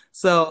world.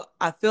 So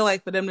I feel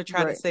like for them to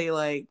try to say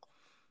like,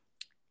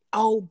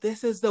 oh,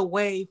 this is the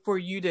way for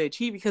you to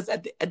achieve, because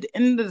at the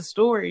end of the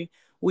story,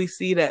 we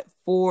see that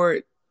for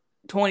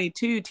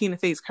 22, Tina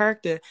Fey's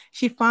character,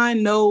 she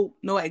find no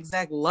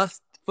exact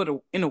lust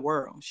in the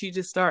world. She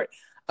just start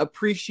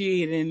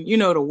appreciating, you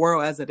know, the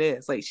world as it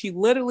is. Like she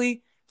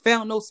literally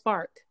found no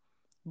spark,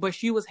 but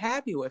she was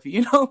happy with it,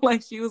 you know,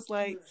 like she was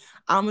like,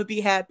 I'm gonna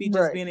be happy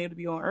just being able to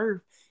be on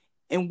Earth.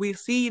 And we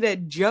see that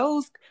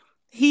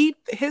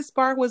his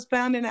spark was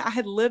found in it. I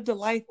had lived a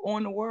life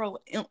on the world,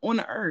 on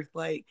the Earth.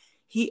 Like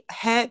he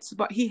had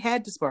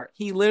the spark.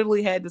 He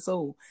literally had the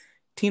soul.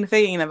 Tina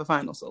Fey ain't never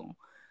find no soul.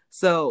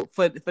 So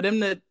for them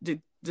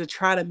to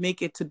try to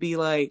make it to be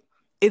like,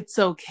 it's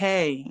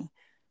okay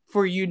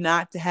for you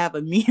not to have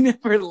a meaning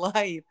for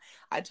life.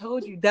 I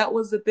told you that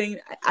was the thing.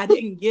 I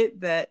didn't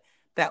get that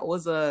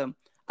was a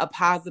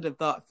positive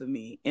thought for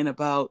me and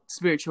about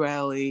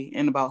spirituality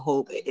and about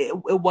hope. It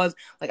was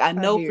like, I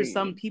know for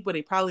some people,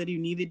 they probably do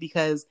need it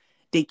because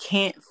they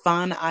can't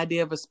find the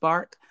idea of a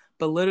spark,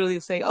 but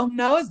literally say, oh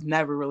no, it's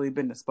never really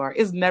been a spark.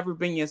 It's never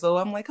been your soul.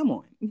 I'm like, come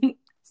on.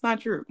 It's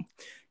not true.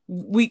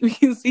 We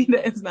can see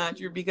that it's not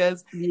true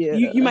because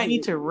you might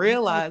need to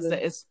realize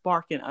that it's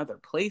sparking other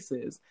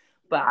places,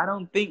 but I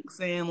don't think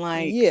saying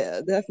like,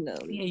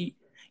 definitely.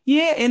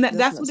 Yeah. And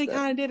that's what they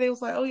kind of did. It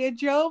was like, oh yeah,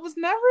 Joe was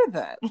never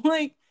that.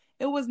 Like,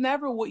 it was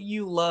never what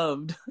you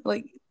loved.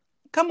 Like,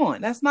 come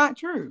on, that's not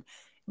true.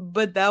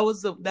 But that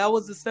was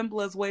the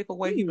simplest way for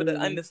white people to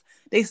understand.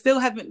 They still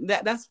haven't.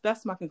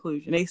 That's my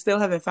conclusion. They still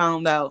haven't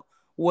found out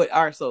what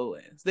our soul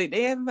is.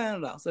 They haven't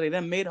found it out. So they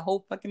done made a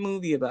whole fucking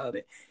movie about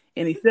it,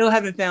 and they still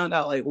haven't found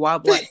out like why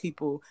Black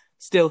people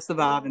still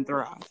survive and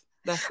thrive.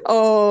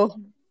 Oh,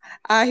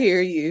 I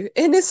hear you.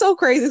 And it's so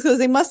crazy because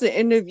they must have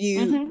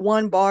interviewed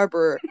one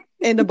barber,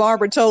 and the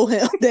barber told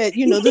him that,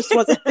 you know, this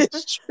wasn't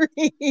his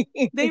dream.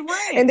 They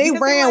ran. And they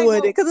ran with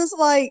it. Because it's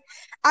like,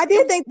 I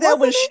did think that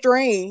was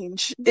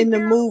strange in the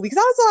movie. Because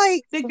I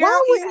was like,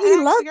 why wouldn't he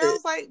love it? The girl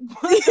was like,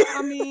 what?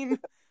 I mean,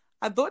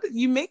 I thought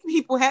you make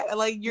people happy.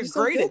 Like, you're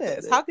great at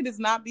this. How could this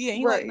not be? And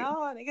he's like,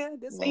 no, nigga,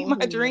 this ain't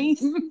my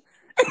dream.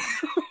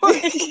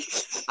 Like,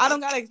 I don't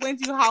gotta explain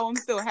to you how I'm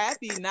still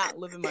happy not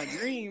living my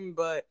dream,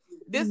 but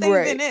this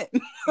ain't been it.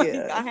 Like,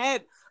 I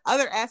had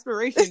other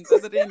aspirations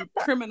other than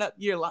trimming up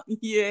your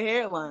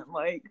hairline.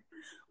 Like,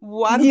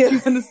 Why don't Yeah.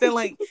 you understand?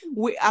 Like,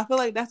 I feel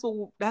like that's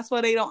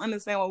why they don't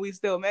understand why we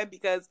still mad,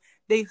 because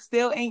they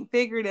still ain't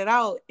figured it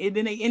out. And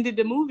then they ended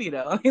the movie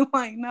though. They're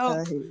like, no,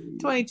 I hear you.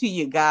 22,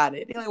 you got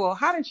it. They're like, well,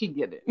 how did she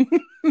get it?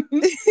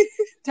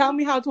 Tell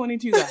me how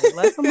 22 got it.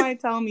 Let somebody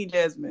tell me,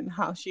 Jasmine,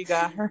 how she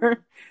got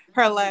her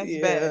last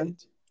Yeah,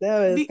 badge. that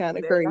was kind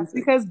of That's crazy.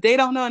 because they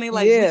don't know, and they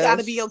like, we got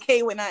to be Yes.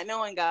 okay with not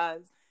knowing,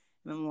 guys.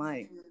 And I'm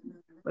like,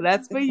 but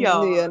that's for Yeah,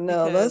 y'all,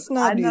 no, because let's I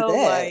not do know,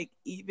 that. like,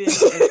 even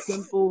as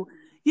simple,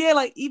 yeah,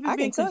 like, even I can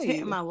being tell content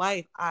in you. my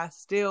life, I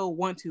still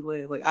want to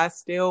live. Like, I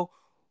still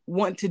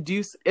want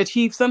to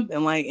achieve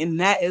something. Like, and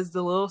that is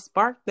the little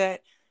spark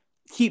that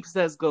keeps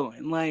us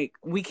going. Like,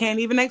 we can't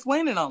even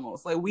explain it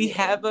almost. Like, we Yeah.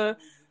 have maybe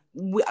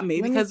Let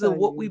me because of tell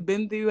what you. we've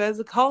been through as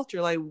a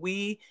culture, like,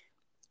 we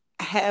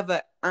have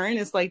a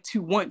earnest, like,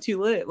 to want to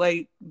live.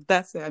 Like,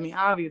 that's it. I mean,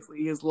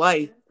 obviously his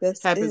life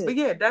That's happens, but it.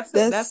 yeah, that's it.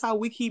 That's That's how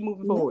we keep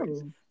moving forward.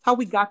 no. How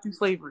we got through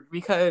slavery,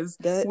 because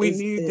That we is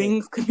knew it.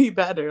 things could be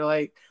better.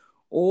 Like,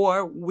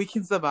 or we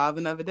can survive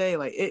another day.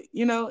 Like, it,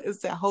 it's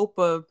that hope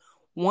of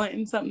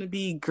wanting something to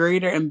be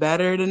greater and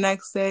better the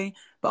next day,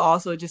 but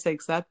also just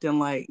accepting,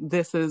 like,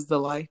 this is the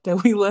life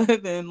that we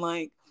live in.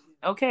 Like,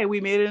 okay, we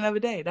made it another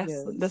day.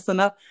 Yes. That's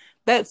enough.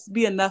 That's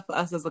be enough for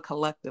us as a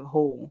collective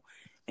whole.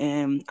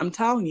 And I'm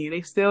telling you,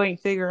 they still ain't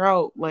figure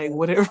out, like, Yes.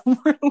 what it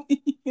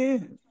really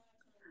is.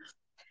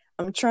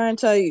 I'm trying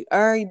to tell you,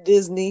 all right,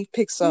 Disney,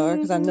 Pixar,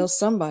 because I Mm-hmm. know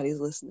somebody's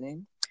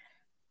listening.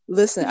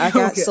 Listen, I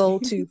got Okay. Soul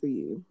 2 for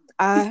you.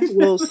 I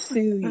will sue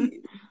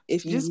you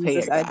if you Just use pay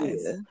this it, guys.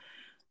 idea.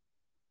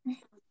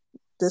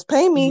 Just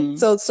pay me. Mm-hmm.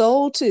 So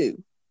Soul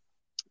 2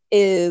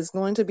 is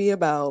going to be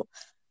about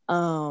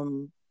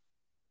um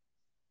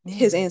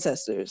his Mm.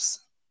 ancestors.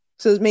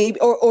 So maybe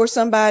or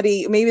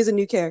somebody, maybe it's a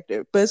new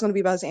character, but it's gonna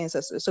be about his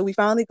ancestors. So we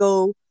finally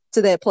go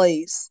to that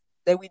place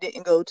that we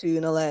didn't go to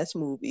in the last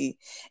movie,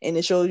 and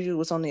it shows you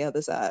what's on the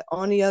other side.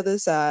 On the other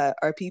side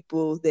are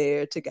people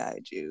there to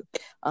guide you.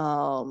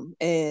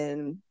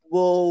 And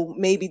we'll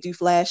maybe do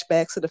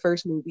flashbacks to the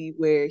first movie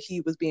where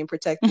he was being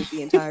protected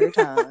the entire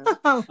time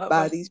I love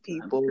by how these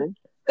she's people.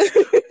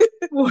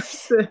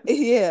 forced it.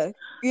 Yeah,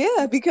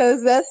 yeah,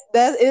 because that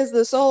is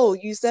the soul.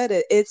 You said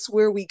it. It's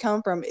where we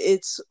come from.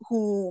 It's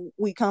who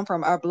we come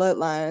from, our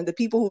bloodline, the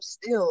people who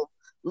still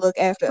look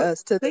after But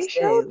us to they this day.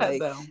 showed that Like,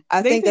 though.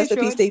 I They think did that's the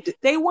show piece it. they did.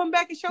 They went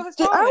back and showed his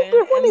I father, don't and,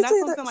 care when and they that's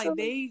say what I'm that. saying. Like, So,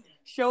 they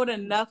showed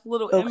enough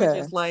little okay,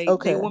 images. Like, they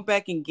okay, went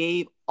back and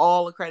gave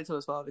all the credit to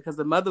his father, because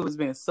the mother was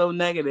being so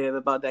negative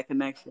about that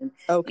connection, and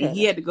okay.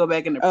 he had to go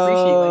back and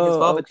appreciate. Like, his Oh,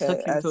 father okay.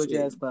 took him I to a see.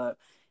 jazz club.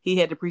 He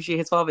had to appreciate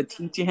his father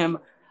teaching him,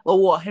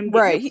 or well, him getting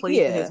a Right. plate for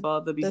Yeah, his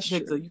father, that's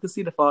because true. you could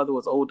see the father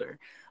was older.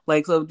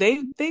 Like, so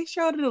they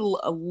showed it a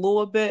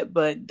little bit,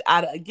 but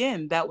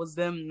again, that was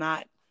them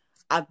not,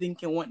 I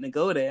think, and wanting to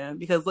go there,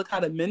 because look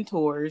how the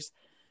mentors.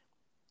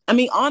 I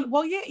mean,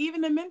 yeah,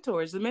 even the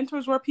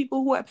mentors were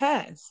people who had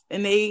passed,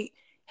 and they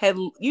had,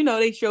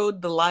 they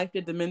showed the life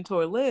that the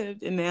mentor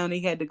lived, and now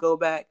they had to go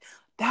back.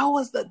 That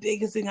was the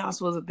biggest thing I was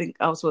supposed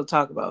to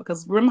talk about,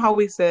 because remember how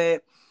we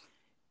said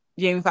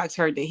Jamie Foxx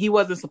heard that he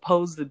wasn't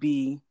supposed to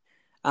be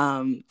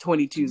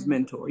 22's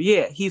mentor.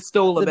 Yeah, he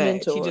stole a The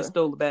badge. He just mentor.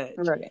 stole a badge.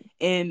 Right.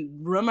 And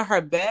remember, her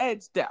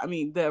badge, the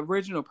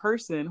original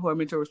person who her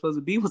mentor was supposed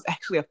to be was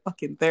actually a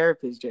fucking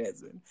therapist,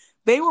 Jasmine.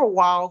 They were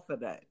wild for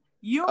that.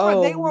 They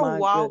Oh were my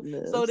wild.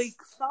 So they goodness.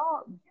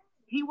 saw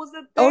he was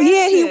a Oh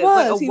yeah, he therapist,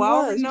 like a was. He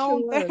was. He sure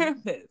well-renowned was.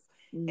 therapist.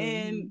 Hmm.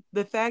 And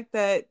the fact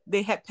that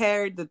they had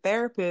paired the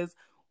therapist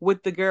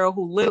with the girl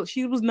who lived,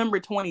 she was number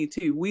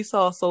 22. We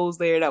saw souls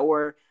there that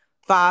were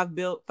 5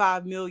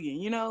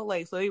 million,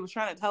 like, so he was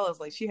trying to tell us,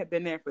 like, she had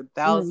been there for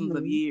thousands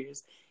of Hmm.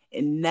 years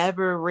and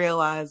never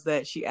realized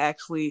that she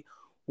actually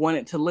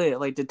wanted to live,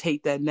 like, to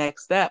take that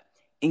next step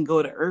and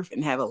go to Earth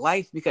and have a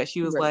life, because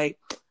she was Right. like,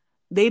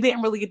 they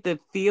didn't really get to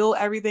feel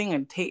everything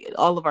and take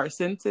all of our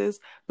senses,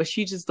 but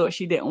she just thought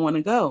she didn't want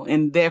to go.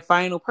 And their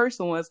final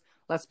person was,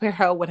 let's pair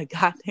her with a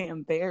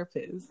goddamn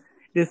therapist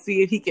to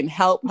see if he can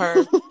help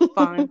her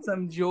find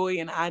some joy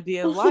and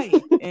idea of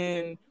life.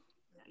 And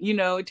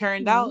it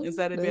turned out,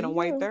 instead of There being a you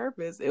white go.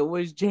 therapist, it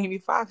was Jamie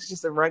Foxx,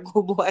 just a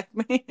regular black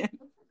man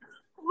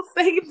who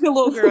saved the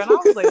little girl. And I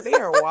was like, they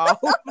are wild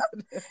for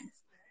this.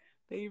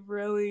 They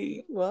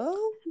really.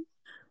 Well,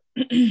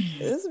 It's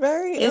it's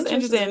very interesting.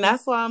 And interesting.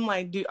 that's why I'm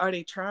like, are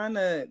they trying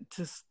to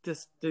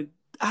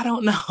I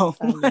don't know.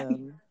 I Like,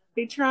 know.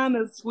 they trying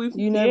to sweep,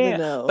 You never yeah.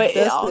 know. But it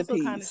That's the also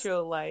kind of piece.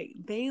 showed, like,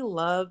 they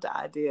love the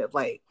idea of,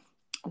 like,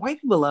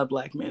 white people love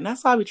black men.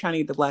 That's why we trying to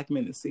get the black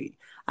men to see.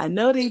 I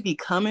know they be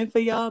coming for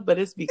y'all, but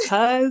it's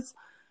because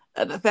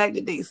of the fact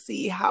that they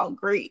see how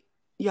great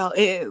y'all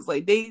is.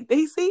 Like, they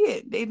see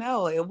it. They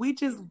know. And we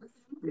just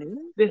Yeah.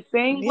 the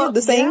same Yeah, glow,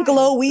 the same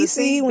glow yes. we The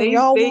see same, when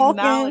y'all they walking,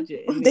 acknowledge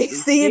it, and they they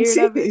see it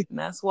scared of too. it. And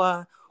that's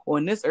why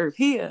on this earth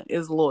here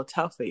is a little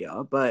tough for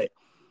y'all. But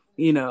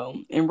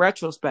in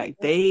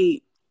retrospect,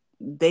 they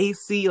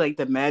see, like,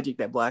 the magic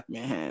that black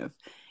men have.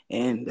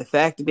 And the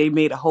fact that they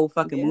made a whole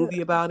fucking Yeah. movie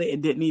about it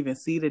and didn't even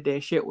see that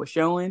their shit was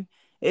showing,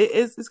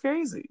 it's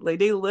crazy. Like,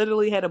 they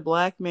literally had a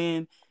black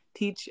man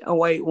teach a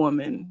white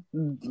woman,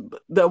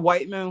 the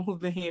white men who've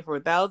been here for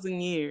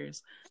 1,000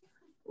 years,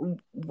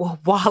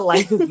 why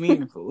life is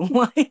meaningful.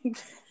 Like,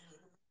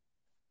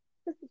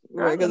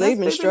 Right, because that's they've what been they've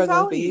been struggling for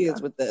telling you.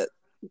 years with that.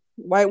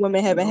 White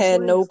women haven't No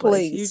had no place.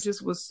 Like, she place.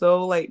 just was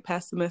so like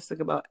pessimistic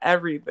about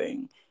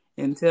everything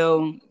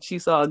until she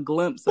saw a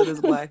glimpse of this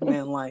black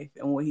man's life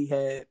and what he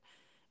had.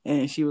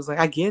 And she was like,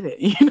 I get it.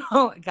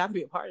 I got to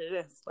be a part of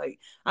this. Like,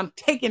 I'm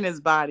taking his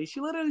body.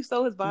 She literally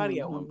stole his body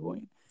at one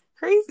point.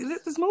 Crazy.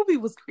 This movie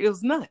was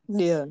nuts.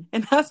 Yeah.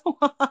 And that's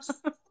why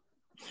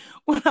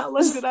when I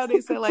looked it up,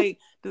 they said, like,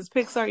 does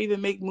Pixar even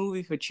make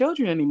movies for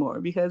children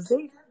anymore? Because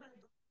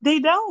they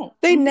don't.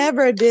 They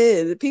never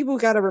did. People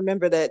got to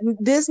remember that.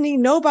 Disney,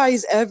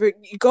 nobody's ever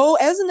go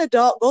as an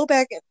adult, go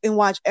back and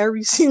watch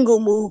every single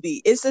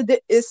movie. It's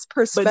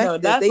perspective. But no,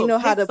 that's they what know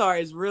Pixar how to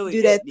is really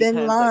do that thin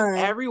because line.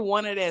 like every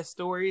one of their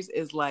stories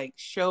is like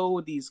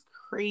show these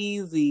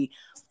crazy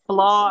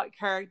flawed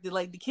characters.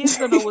 Like the kids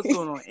don't know what's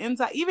going on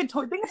inside. Even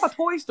think about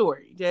Toy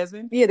Story,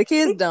 Jasmine. Yeah, the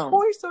kids don't.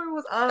 Toy Story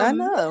was I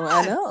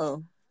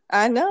know.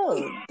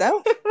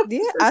 That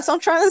that's what I'm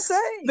trying to say.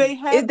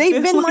 They've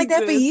been like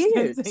that for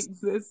years.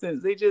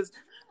 Existence. They just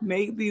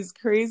make these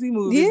crazy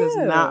movies that's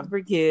not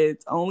for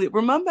kids. Only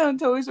remember in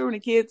Toy Story when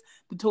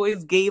the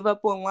toys gave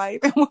up on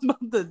life and was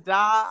about to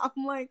die.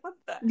 I'm like, what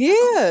the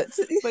hell?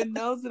 But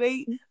no,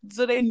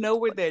 so they know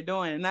what they're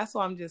doing, and that's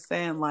why I'm just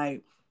saying,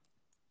 like,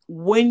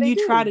 when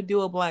you try to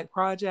do a black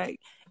project,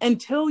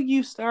 until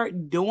you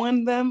start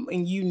doing them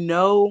and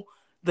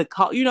the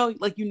culture,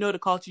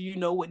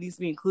 what needs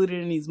to be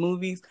included in these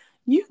movies,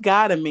 you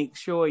gotta make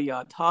sure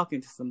y'all talking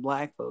to some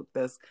black folk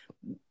that's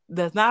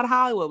not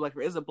Hollywood black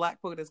folk. It's a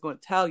black folk that's going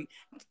to tell you.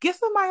 Get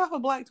somebody off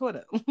of Black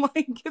Twitter.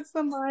 Like, get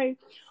somebody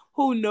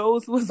who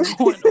knows what's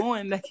going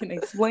on that can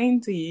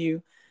explain to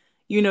you,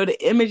 the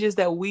images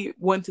that we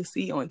want to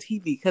see on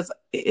TV. Because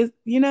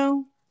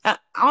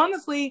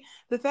honestly,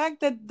 the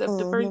fact that the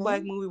first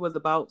black movie was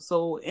about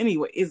soul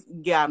anyway is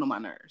got on my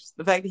nerves.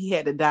 The fact that he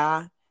had to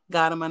die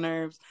got on my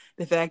nerves.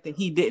 The fact that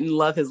he didn't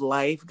love his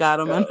life got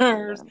on my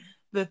nerves. Yeah.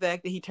 The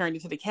fact that he turned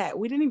into the cat.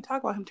 We didn't even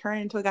talk about him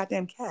turning into a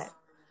goddamn cat.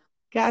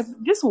 Guys,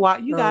 just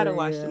watch. You gotta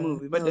watch the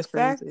movie. But the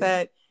fact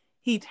that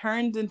he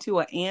turned into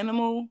an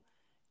animal,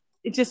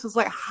 it just was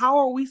like, how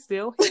are we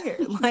still here?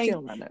 Like,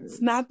 it's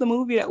not the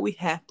movie that we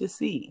have to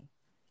see.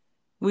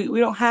 We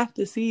don't have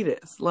to see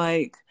this.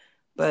 Like,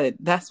 but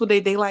that's what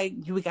they like.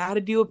 You got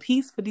to do a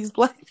piece for these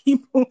black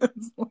people.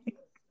 Like,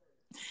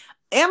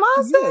 am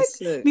I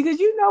sick? Because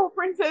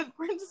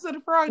Princess of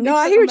the Frog. No,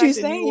 I hear what you're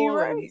saying. You're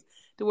right.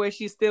 To where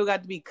she still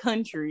got to be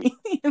country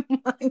and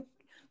like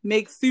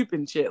make soup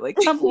and shit. Like,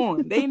 come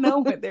on, they know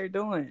what they're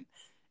doing.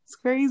 It's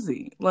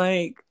crazy.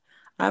 Like,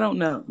 I don't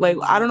know. Like,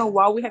 I don't know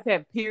why we have to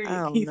have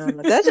period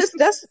pieces.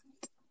 That's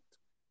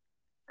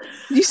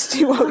you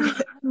still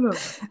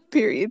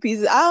period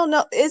pieces. I don't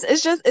know.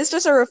 It's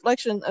just a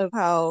reflection of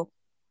how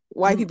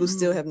white people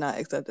still have not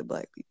accepted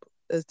black people.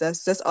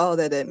 That's all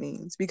that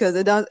means, because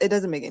it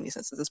doesn't make any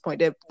sense at this point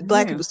that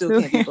black people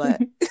still can't be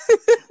black.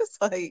 It's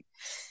like,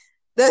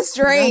 that's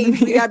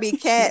strange. We gotta be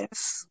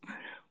cats.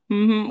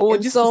 Mm-hmm. Or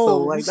just souls. The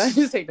soul. Like, that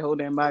just take the whole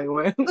damn body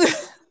away.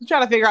 Try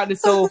to figure out the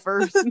soul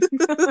first.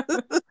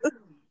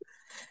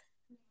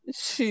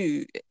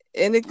 Shoot,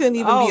 and it couldn't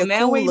even be a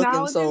cool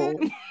looking soul.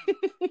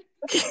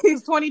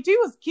 Because 22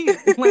 was cute.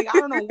 Like, I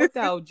don't know what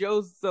the hell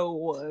Joe's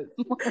soul was.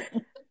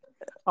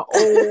 An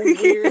old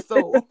weird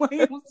soul. Like,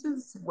 it was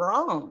just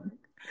wrong.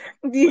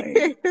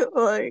 Yeah,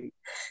 like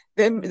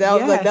that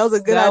was a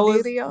good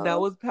idea. That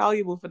was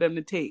valuable for them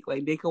to take.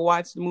 Like, they could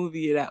watch the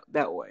movie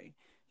that way.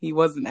 He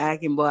wasn't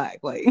acting black.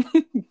 Like,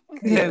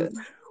 yeah.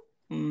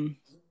 And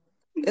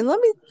let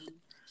me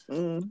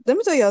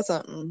tell y'all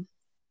something.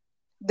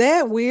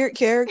 That weird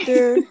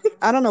character,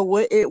 I don't know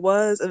what it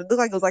was. It looked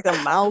like it was like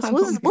a mouse.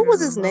 What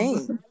was his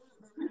name?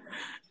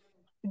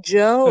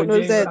 Joe? No, it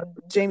was that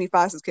Jamie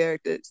Foxx's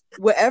character.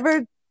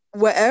 Whatever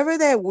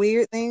that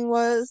weird thing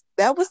was,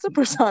 that was the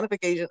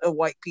personification of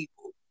white people.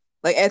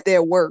 Like, at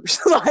their worst.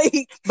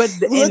 Like,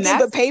 looking at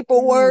the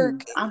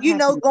paperwork,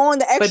 going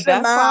the extra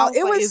mile.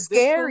 It was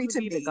scary to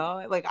me.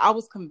 Like, I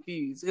was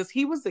confused because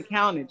he was the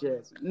counter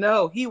judge.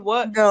 No, he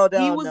was.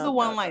 He was the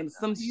one like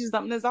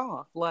something is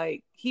off.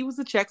 Like, he was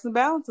the checks and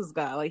balances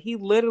guy. Like, he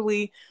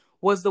literally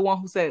was the one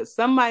who said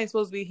somebody's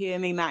supposed to be here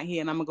and they not here,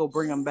 and I'm gonna go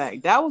bring them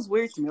back. That was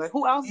weird to me. Like,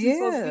 who else is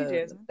supposed to be,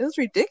 Jasmine? It was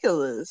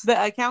ridiculous.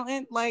 The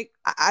accountant, like,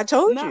 I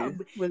told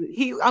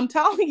you. I'm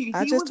telling you.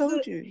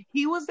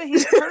 He was the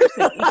hit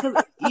person.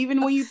 Because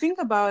even when you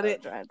think about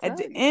it, at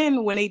the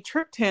end when they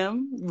tricked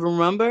him,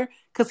 remember?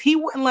 Because he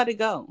wouldn't let it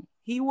go.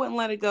 He wouldn't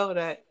let it go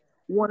that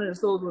one of the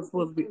souls was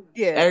supposed to be.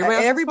 Yeah,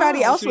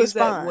 everybody else was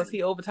fine. Was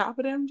he over top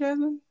of them,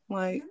 Jasmine?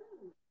 Like,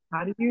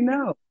 how did you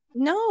know?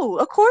 No,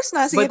 of course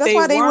not. See, that's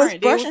why they was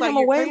brushing him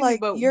away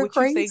like, you're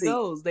crazy. You say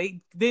goes. They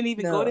didn't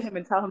even go to him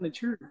and tell him the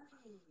truth.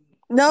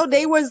 No,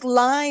 they was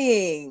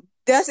lying.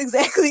 That's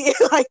exactly it.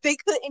 Like, they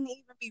couldn't even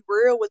be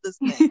real with this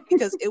thing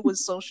because it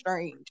was so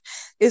strange.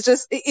 It's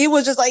just, it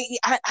was just like,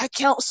 I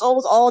count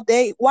souls all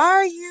day. Why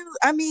are you?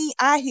 I mean,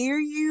 I hear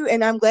you,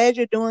 and I'm glad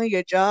you're doing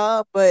your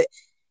job, but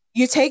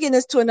you're taking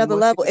this to another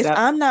What's level. If that?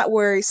 I'm not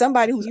worried,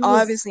 somebody who's He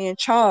was. obviously in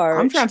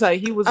I'm trying charge, to tell you,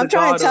 he was a I'm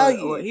trying to god tell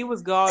or you, he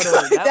was God or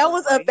that devil.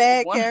 was a Like he was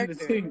bad one of the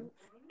character. two,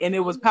 and it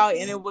was probably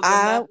it was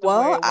enough to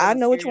where it I wasn't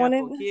know which scary one enough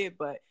it. for a kid,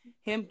 but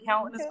him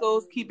counting the Okay.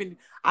 skulls, keeping.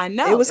 I It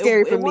know was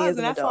scary for it me was, as and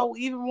an that's why adult.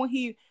 even when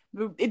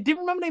it didn't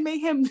remember they made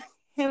him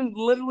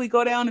literally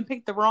go down and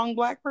pick the wrong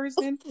black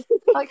person.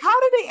 Like, how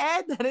did they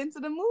add that into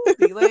the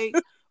movie? Like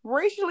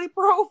racially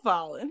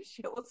profiling,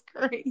 shit was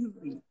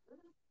crazy.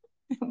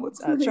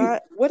 What's I crazy? tried.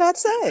 What I'd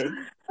say?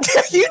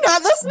 You're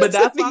not listening But to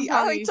that's why I'm me. I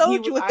telling already you, he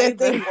told you was what that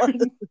either. thing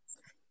was.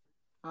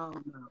 I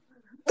don't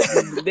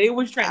know. They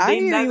was trying. I They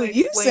hear you never what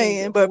you explained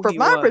saying, but who from he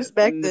my was, and the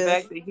perspective,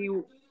 fact that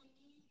he.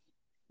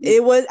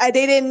 it was. They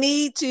didn't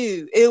need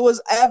to. It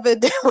was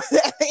evident what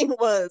that thing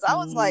was. I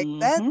was like, Mm-hmm.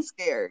 that's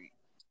scary.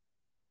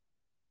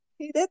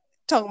 That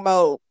talking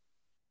about.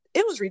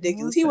 It was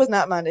ridiculous. What's He that? was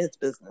not minding his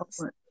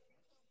business.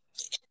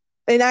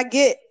 And I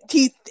get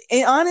Keith.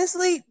 And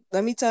honestly,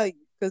 let me tell you,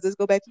 because let's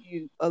go back to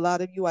you. A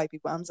lot of you white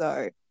people, I'm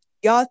sorry.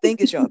 Y'all think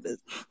it's your business,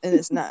 and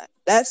it's not.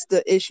 That's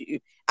the issue.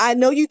 I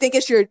know you think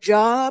it's your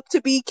job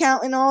to be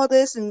counting all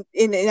this, and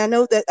I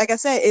know that, like I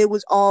said, it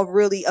was all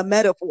really a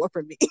metaphor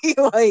for me.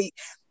 Like,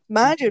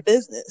 mind your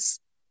business.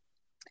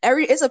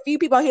 It's a few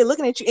people out here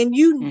looking at you, and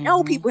you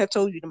know Mm-hmm. people have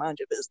told you to mind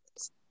your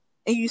business,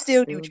 and you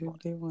still They do will what you do want.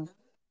 what they want.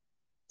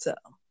 So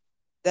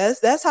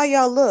that's how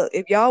y'all look.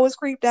 If y'all was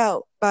creeped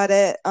out by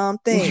that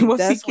thing, Was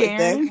he that's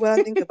Karen? what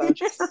I think about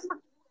you.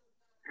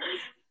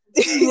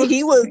 He Was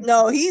was he?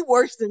 no, he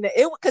worse than that.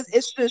 It because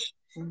it's just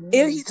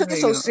he took it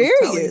so I'm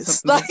telling you serious.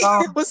 something. Like That's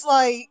all. it was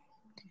like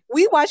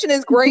we watching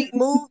this great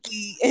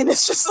movie, and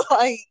it's just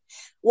like,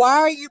 why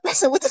are you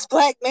messing with this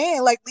black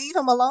man? Like, leave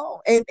him alone.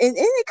 And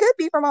it could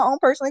be from my own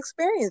personal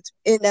experience,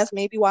 and that's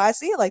maybe why I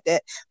see it like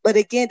that. But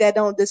again, that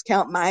don't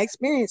discount my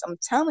experience. I'm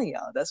telling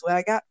y'all, that's what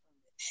I got.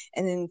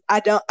 And then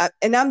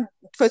and I'm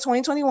for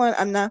 2021.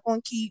 I'm not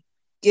going to keep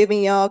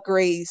giving y'all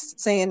grace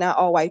saying not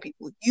all white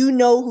people. You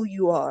know who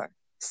you are.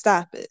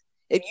 Stop it.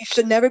 If you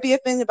should never be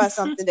offended by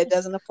something that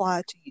doesn't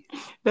apply to you.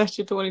 That's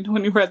your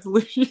 2020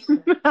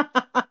 resolution.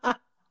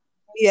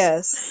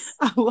 Yes.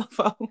 I love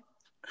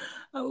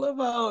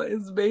how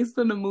it's based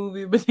on a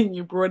movie, but then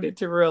you brought it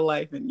to real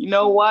life. And you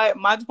know what?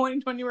 My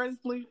 2020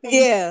 resolution,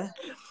 Yeah.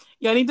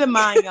 y'all need to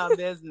mind y'all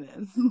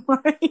business.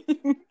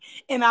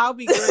 And I'll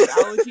be great.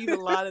 I'll achieve a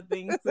lot of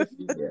things this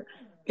year.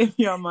 If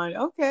y'all mind.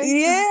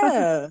 Okay.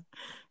 Yeah.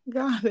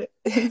 Got it.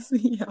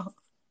 See y'all.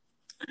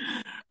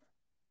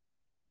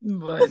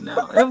 But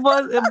no,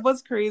 it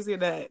was crazy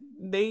that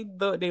they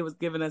thought they was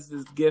giving us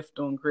this gift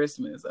on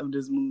Christmas of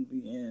this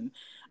movie, and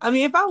I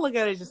mean, if I look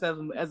at it just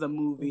as a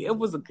movie, it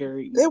was a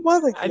great It movie.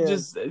 wasn't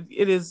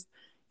good.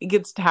 It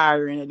gets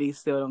tiring that they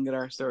still don't get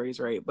our stories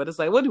right, but it's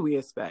like, what do we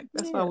expect?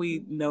 That's why Yeah.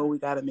 we know we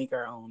got to make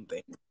our own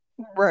thing,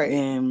 Right.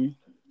 and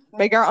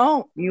Make our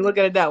own. you look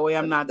at it that way.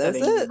 I'm not that That's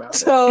angry it. about it.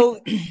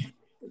 So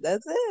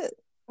that's it.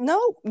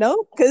 Nope,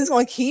 because it's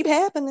going to keep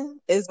happening.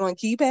 It's going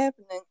to keep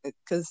happening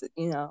because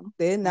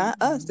they're not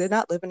us. They're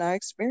not living our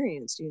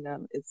experience.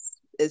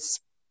 It's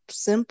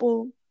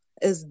simple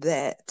as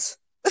that.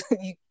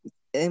 you,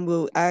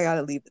 I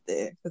gotta leave it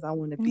there because I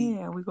want to be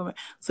Yeah, we go back.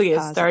 So yeah,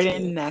 starting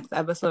positive. next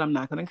episode, I'm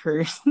not gonna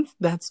curse.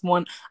 That's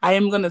one I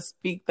am gonna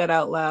speak that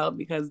out loud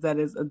because that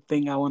is a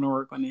thing I want to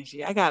work on this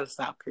year. I gotta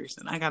stop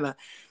cursing. I gotta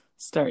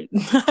start. I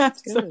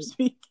have to start Good.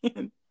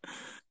 speaking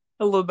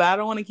a little bit. I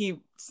don't want to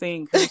keep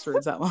saying curse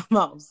words out my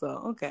mouth. So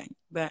okay,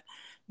 that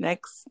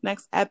next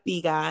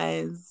epi,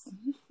 guys,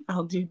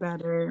 I'll do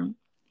better.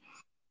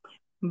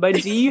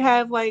 But do you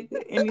have like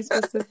any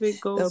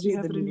specific That'll goals you be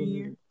have the for the new new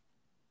year?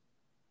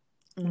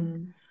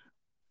 one.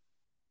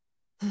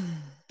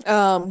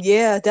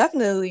 Yeah,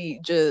 definitely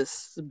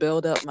just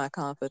build up my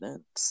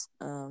confidence.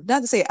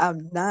 Not to say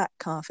I'm not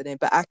confident,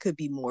 but I could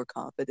be more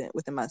confident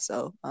within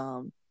myself.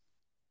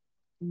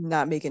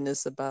 Not making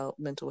this about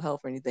mental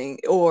health or anything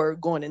or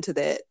going into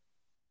that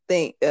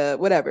thing,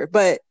 whatever.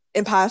 But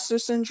imposter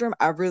syndrome,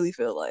 I really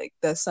feel like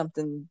that's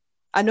something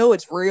I know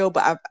it's real,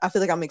 but I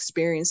feel like I'm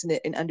experiencing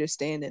it and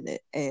understanding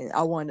it, and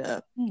I want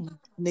to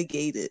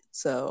negate it.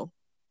 So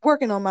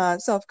working on my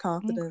self Okay.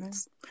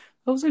 confidence.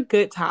 Those are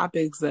good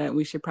topics that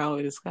we should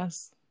probably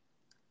discuss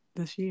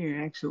this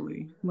year,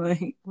 actually.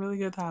 Like really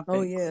good Oh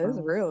topics. yeah, it's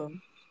So real.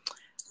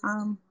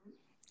 um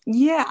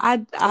yeah,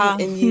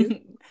 And you?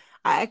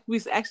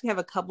 we actually have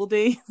a couple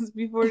days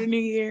before the new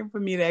year for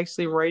me to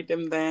actually write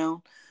them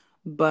down.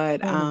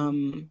 But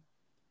Mm-hmm.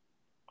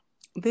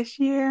 this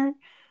year,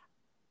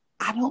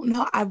 I don't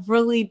know. I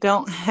really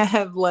don't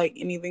have like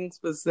anything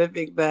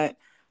specific that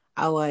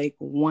I like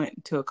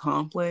want to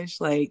accomplish.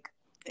 Like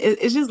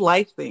it's just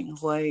life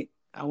things. Like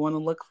I want to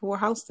look for a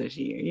house this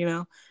year, you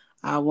know.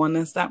 I want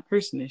to stop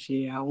cursing this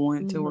year. I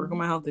want to work on Mm-hmm.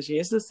 my health this year.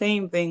 It's the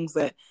same things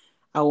that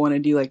I want to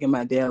do like in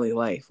my daily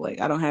life.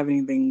 Like I don't have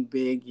anything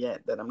big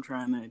yet that I'm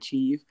trying to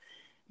achieve.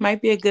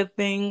 Might be a good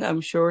thing.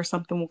 I'm sure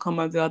something will come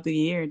up throughout the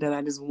year that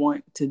I just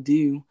want to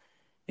do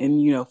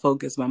and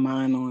focus my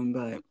mind on,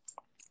 but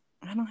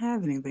I don't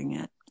have anything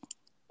yet.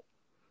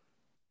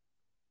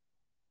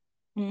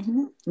 But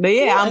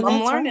yeah, Yeah, I'm and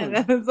that's learning fine.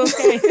 that it's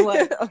okay.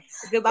 Like,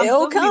 because I'm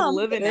It'll still gonna be come.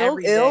 living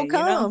every It'll day, you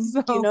know. come. You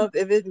So know,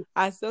 if it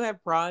I still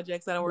have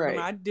projects that I'm working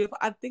on. right.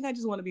 I think I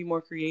just want to be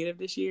more creative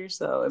this year.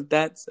 So if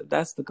that's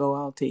the goal,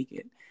 I'll take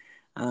it.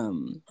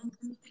 Um,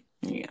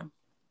 yeah,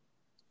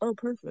 Oh,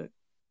 perfect.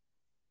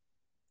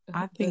 I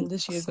Then think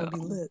this year's so. gonna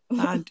be lit.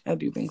 I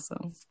do think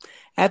so.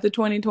 After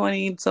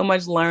 2020, so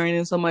much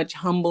learning, so much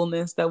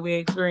humbleness that we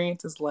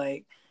experienced, is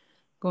like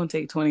going to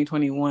take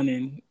 2021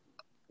 and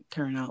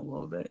turn out a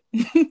little bit,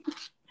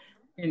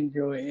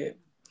 enjoy it.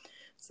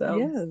 So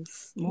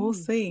Yes. we'll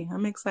Yes. see.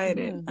 I'm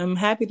excited. Yeah. I'm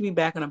happy to be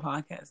back on a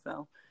podcast,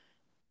 though.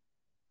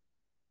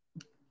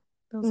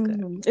 Feels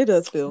good. It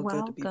does feel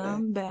good to be back.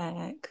 Welcome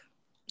back.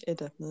 It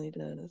definitely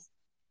does.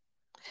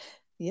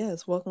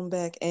 Yes, welcome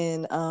back.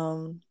 And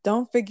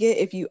don't forget,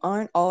 if you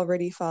aren't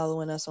already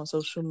following us on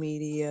social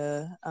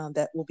media,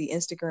 that will be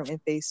Instagram and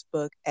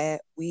Facebook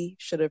at We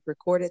Should Have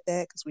Recorded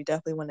That, because we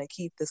definitely want to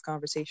keep this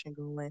conversation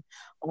going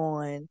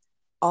on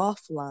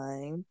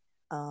offline.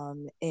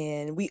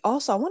 And we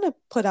also, I want to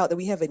put out that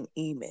we have an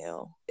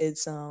email.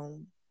 It's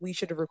we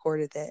should have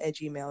recorded that at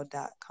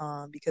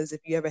gmail.com, because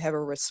if you ever have a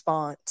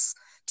response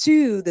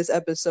to this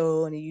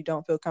episode and you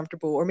don't feel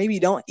comfortable, or maybe you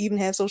don't even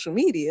have social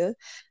media,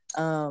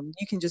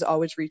 you can just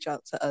always reach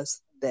out to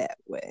us that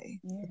way.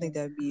 I Yeah. think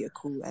that would be a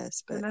cool And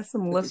aspect that's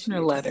some for this listener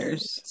year to add.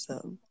 letters.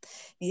 So,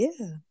 yeah,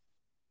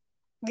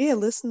 yeah,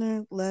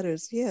 listener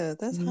letters. Yeah,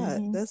 that's hot.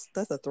 Mm-hmm. That's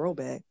a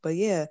throwback. But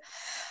yeah,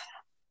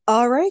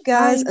 all right,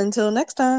 guys. Bye. Until next time.